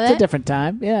of. You love It's it? a different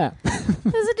time. Yeah. It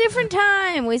was a different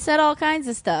time. We said all kinds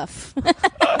of stuff.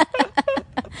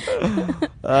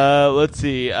 Let's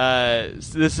see.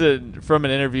 This is from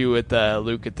an interview with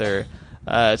Luke Lukather.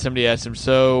 Somebody asked him,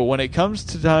 so when it comes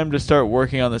to time to start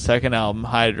working on the second album,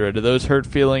 Hydra, do those hurt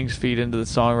feelings feed into the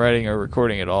songwriting or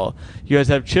recording at all? You guys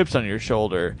have chips on your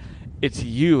shoulder. It's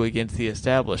you against the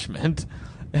establishment.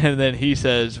 And then he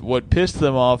says, what pissed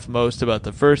them off most about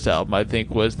the first album, I think,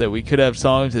 was that we could have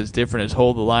songs as different as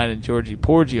Hold the Line and Georgie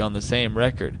Porgy on the same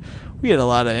record. We had a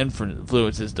lot of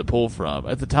influences to pull from.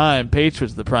 At the time, Paige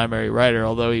was the primary writer,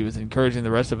 although he was encouraging the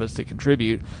rest of us to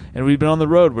contribute, and we'd been on the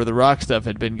road where the rock stuff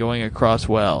had been going across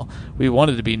well. We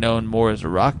wanted to be known more as a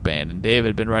rock band, and Dave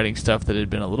had been writing stuff that had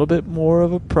been a little bit more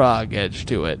of a prog edge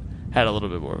to it. Had a little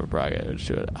bit more of a prog edge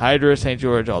to it. Hydra, St.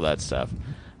 George, all that stuff.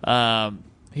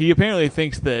 He apparently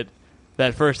thinks that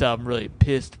first album really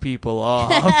pissed people off.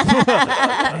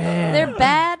 They're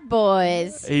bad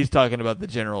boys. He's talking about the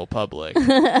general public.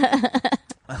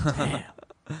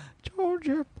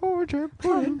 Georgia, Georgia,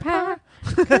 pudding pie.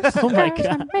 Oh my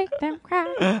god. Make them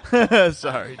cry.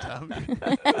 Sorry, Tommy.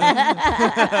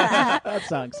 That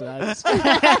song sucks.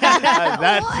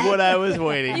 That's what I was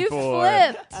waiting You for.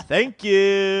 flipped. Thank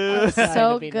you. Trying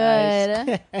So to be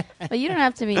good. nice. But you don't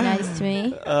have to be nice to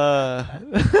me. Oh,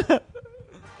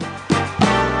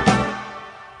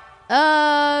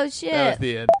 That was shit.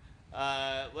 the end.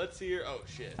 Let's see here. Oh,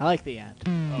 shit. I like the end.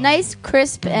 Nice,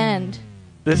 crisp end.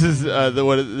 This is the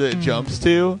what it jumps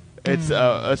to. It's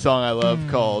a song I love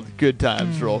called "Good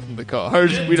Times Roll from the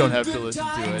Cars." We don't have to listen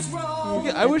to it.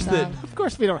 I wish that. Of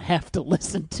course, we don't have to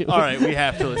listen to it. All right, we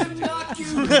have to listen to it.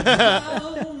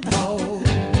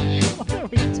 What are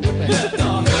we doing? Wait, those were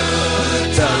all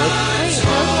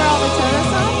the Toto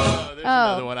songs? There's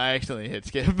another one I accidentally hit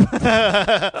skip.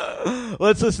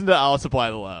 Let's listen to "I'll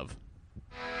Supply the Love."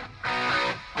 You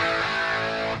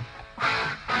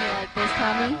like this,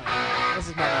 Tommy? This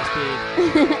is my last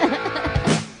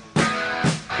beat.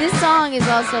 This song is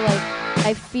also like,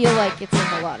 I feel like it's in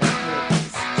a lot of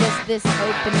movies. Just this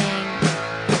opening.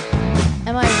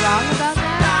 Am I wrong about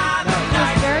that? No.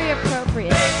 It's very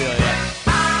appropriate. I feel ya.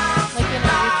 Like in a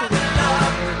Richard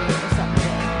Linklater movie or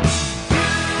something.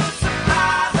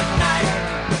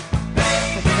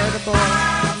 Convertible.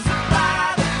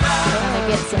 Want to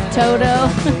get some Toto.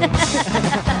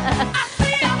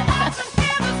 Yeah, this one's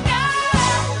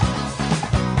good.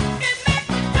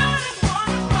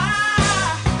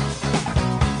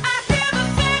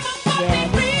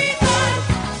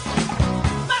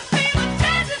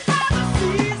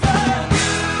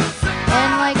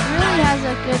 And like really has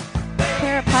a good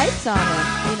pair of pipes on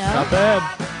him, you know? Not bad.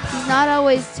 He's not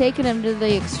always taking him to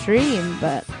the extreme,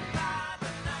 but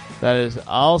That is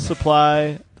 "I'll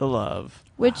Supply the Love."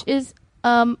 which is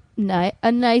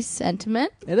A nice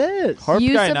sentiment. It is. Harp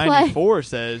You Guy supply- 94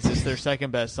 says it's their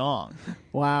second best song.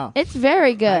 Wow. It's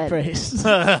very High good. praise.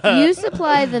 You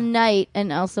supply the night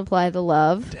and I'll supply the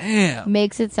love. Damn.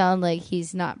 Makes it sound like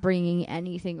he's not bringing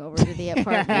anything over to the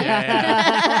apartment.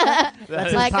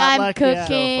 That's Like his I'm potluck, yeah.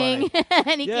 cooking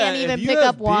and he can't if even you pick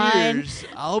have up wine. beers,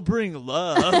 I'll bring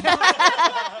love.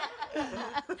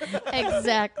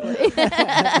 Exactly.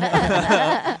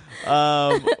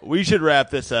 We should wrap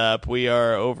this up. We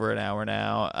are over an hour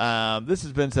now. This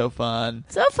has been so fun.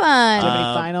 So fun. Do you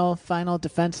have any final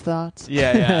defense thoughts?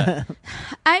 Yeah.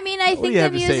 I mean, I do think you the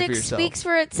have to say for music yourself? speaks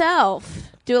for itself.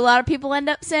 Do a lot of people end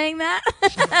up saying that?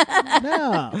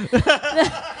 No.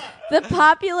 The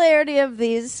popularity of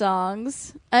these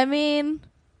songs, I mean,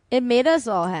 it made us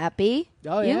all happy.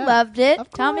 Oh, You yeah. loved it.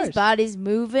 Of Tommy's course. body's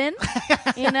moving,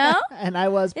 you know? And I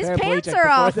was His paraplegic pants are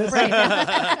off before this. right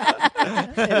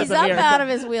now. He's up out of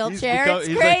his wheelchair. It's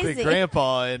he's crazy. like the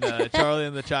grandpa in Charlie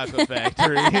and the Chocolate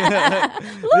Factory.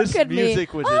 Look This at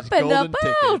music me. was his up and golden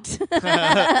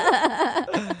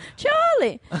about.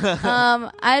 Charlie.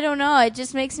 I don't know. It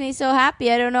just makes me so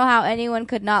happy. I don't know how anyone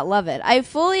could not love it. I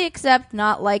fully accept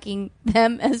not liking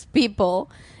them as people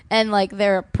and like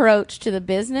their approach to the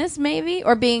business maybe,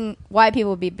 or being why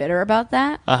people would be bitter about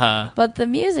that. Uh-huh. But the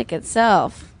music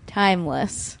itself,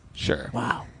 timeless. Sure.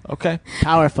 Wow. Okay.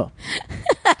 Powerful.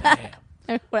 What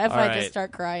if I right. just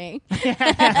start crying?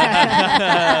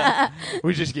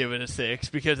 We just give it a 6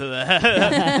 because of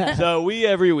that. So we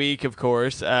every week, of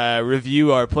course,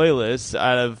 review our playlists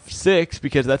out of 6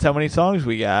 because that's how many songs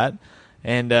we got.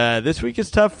 And this week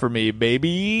is tough for me,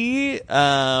 baby,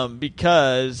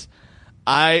 because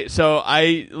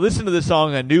I listened to this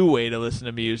song a new way to listen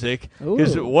to music,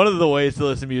 because Ooh. one of the ways to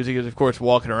listen to music is, of course,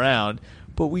 walking around.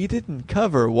 But we didn't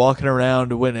cover walking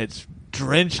around when it's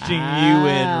drenching you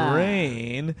in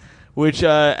rain, which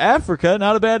Africa,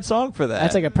 not a bad song for that.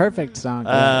 That's like a perfect song.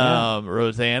 Yeah.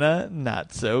 Rosanna,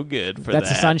 not so good for That's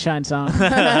that. a Sunshine song. If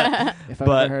I've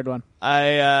But ever heard one.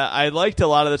 I liked a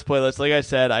lot of this playlist. Like I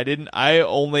said, I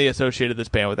only associated this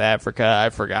band with Africa. I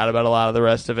forgot about a lot of the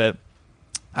rest of it.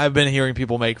 I've been hearing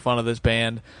people make fun of this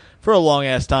band for a long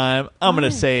ass time. I'm going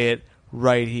to say it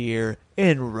right here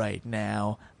and right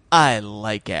now. I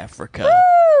like Africa.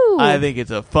 Woo! I think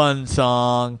it's a fun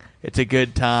song. It's a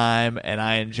good time, and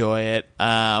I enjoy it.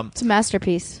 It's a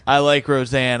masterpiece. I like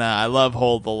Rosanna. I love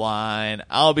Hold the Line.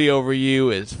 I'll Be Over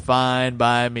You is fine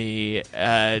by me.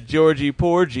 Georgie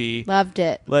Porgy. Loved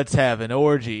it. Let's have an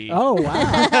orgy. Oh,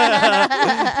 wow.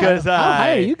 Because How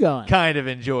high are you going? kind of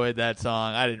enjoyed that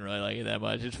song. I didn't really like it that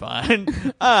much. It's fine.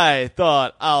 I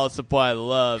thought I'll Supply the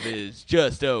Love is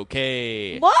just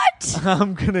okay. What?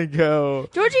 I'm going to go.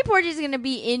 Georgie Porgy's going to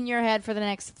be in your head for the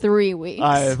next 3 weeks.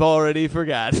 I've already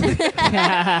forgotten.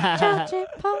 Georgie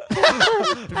Porgy.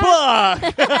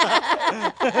 Fuck!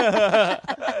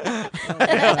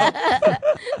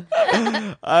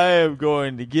 I am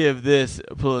going to give this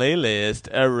playlist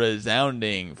a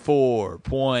resounding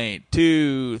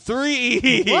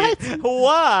 4.23. What?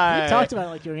 Why? You talked about it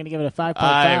like you were going to give it a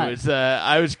 5.5.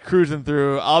 I was cruising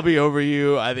through. I'll Be Over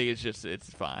You. I think it's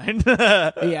fine.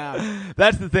 Yeah.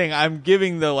 That's the thing. I'm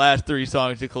giving the last 3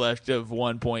 songs a collective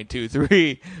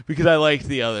 1.23 because I liked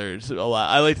the others a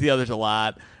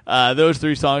lot. Those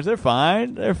 3 songs, they're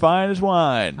fine. They're fine as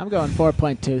wine. I'm going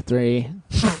 4.23.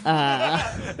 Is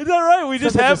that right? We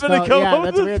just Simple happened to spell. come Yeah, up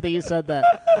that's with weird that you said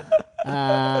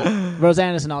that.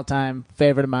 Rosanna's an all-time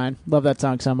favorite of mine. Love that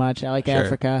song so much. I like Sure.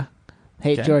 Africa.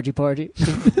 Hate Okay. Georgie Porgy.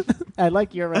 I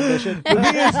like your rendition. The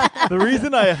thing is, the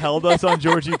reason I held us on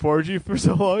Georgie Porgy for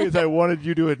so long is I wanted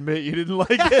you to admit you didn't like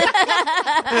it.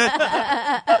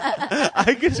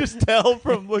 I could just tell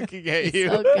from looking at you.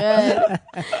 So good.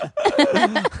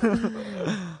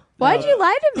 Why'd you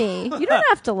lie to me? You don't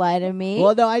have to lie to me.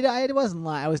 Well, no, I wasn't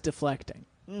lying. I was deflecting,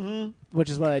 which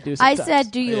is what I do I sometimes. said,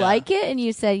 do you Yeah. like it? And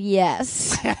you said,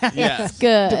 yes. Yes.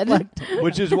 Good.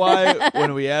 Which is why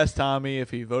when we asked Tommy if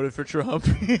he voted for Trump,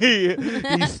 he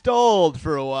stalled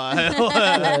for a while.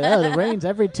 The rain's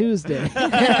every Tuesday.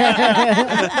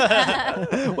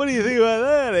 What do you think about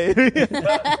that, Amy?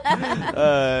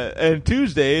 And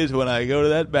Tuesday is when I go to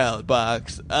that ballot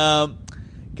box.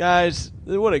 Guys,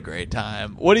 what a great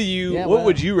time. What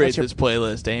would you rate this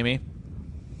playlist, Amy?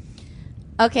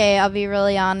 Okay, I'll be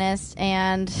really honest,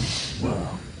 and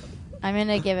I'm going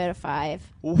to give it a 5.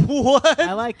 What?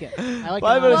 I like it. I like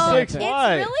 5 it. out of Well, 6. it's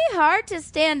Why? really hard to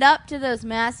stand up to those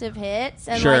massive hits,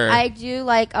 and Sure. like I do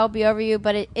like I'll Be Over You,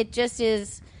 but it just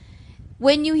is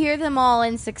when you hear them all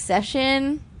in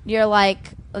succession, you're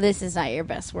like, this is not your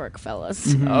best work,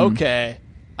 fellas. Okay.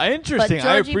 Interesting. But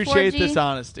I Georgie appreciate Porgy, this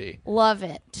honesty. Love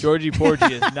it. Georgie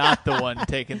Porgy is not the one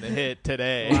taking the hit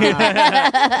today.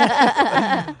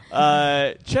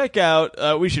 Check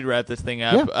out. We should wrap this thing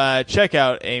up. Check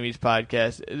out Amy's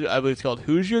podcast. I believe it's called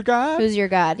 "Who's Your God?" Who's your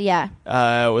God? Yeah.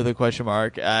 With a question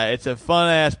mark. It's a fun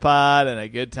ass pod and a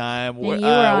good time. And you were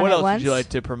on what it else once? would you like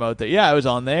to promote? That I was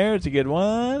on there. It's a good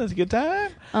one. It's a good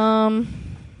time.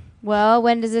 Well,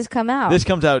 when does this come out? This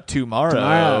comes out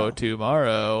tomorrow.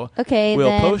 Okay, we'll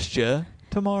then post you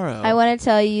tomorrow. I want to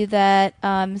tell you that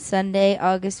Sunday,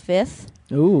 August 5th,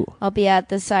 I'll be at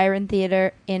the Siren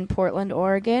Theater in Portland,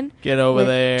 Oregon. Get over with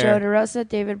there. Joe DeRosa,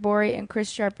 David Bory, and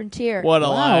Chris Charpentier. What a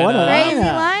lineup. Crazy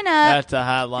lineup. That's a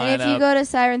hot lineup. And if you go to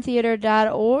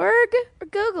sirentheater.org or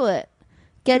Google it,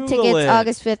 get Google tickets. it.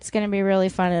 August 5th is going to be really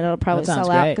fun. It'll probably That sounds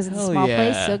sell out great. because it's a Hell small yeah.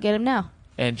 place, so get them now.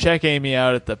 And check Amy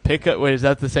out at the Picka. Wait, is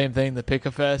that the same thing? The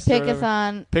Picka-Fest? or whatever?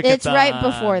 Pickathon. Pickathon. It's right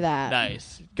before that.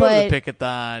 Nice. Go to the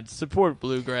Pickathon. Support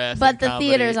bluegrass. But and the comedy.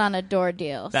 theater's on a door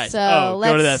deal. Nice. So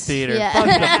go to that theater.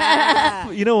 Yeah.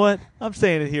 You know what? I'm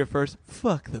saying it here first.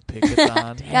 Fuck the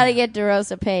Pickathon. Gotta get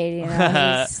DeRosa paid. You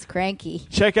know, he's cranky.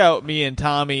 Check out me and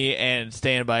Tommy and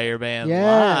Stand By Your Band Yes.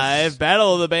 live.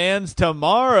 Battle of the Bands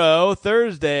tomorrow,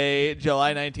 Thursday,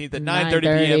 July 19th at 9:30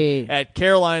 p.m. at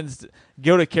Caroline's.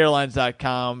 Go to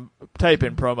carolines.com. Type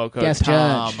in promo code Guest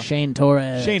Tom. judge Shane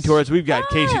Torres. We've got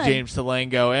Casey James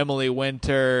Salengo, Emily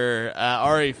Winter,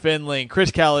 Ari Finling,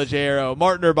 Chris Calogero,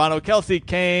 Martin Urbano, Kelsey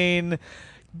Kane,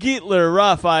 Gietler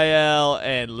Raphael,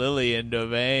 and Lillian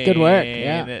Devane. Good work,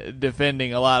 yeah.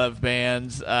 Defending a lot of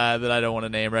bands that I don't want to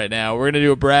name right now. We're going to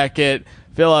do a bracket.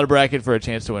 Fill out a bracket for a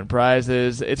chance to win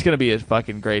prizes. It's going to be a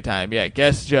fucking great time. Yeah,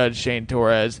 guest judge Shane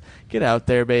Torres. Get out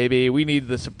there, baby. We need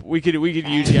the we could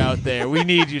use you out there. We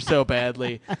need you so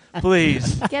badly.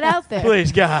 Please. Get out there.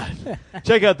 Please, God.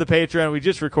 Check out the Patreon. We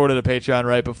just recorded a Patreon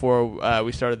right before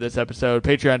we started this episode.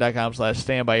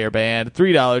 Patreon.com/standbyyourband.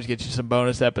 $3 gets you some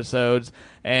bonus episodes.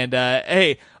 And,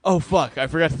 hey, oh, fuck. I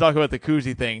forgot to talk about the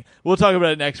koozie thing. We'll talk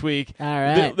about it next week. All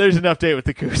right. There's an update with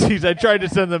the koozies. I tried to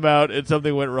send them out, and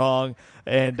something went wrong.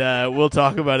 And we'll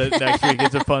talk about it next week.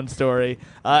 It's a fun story.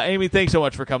 Amy, thanks so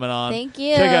much for coming on. Thank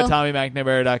you. Check out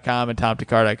TommyMcNamara.com and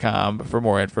TomTakar.com for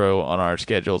more info on our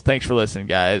schedules. Thanks for listening,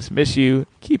 guys. Miss you.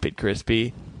 Keep it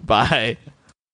crispy. Bye.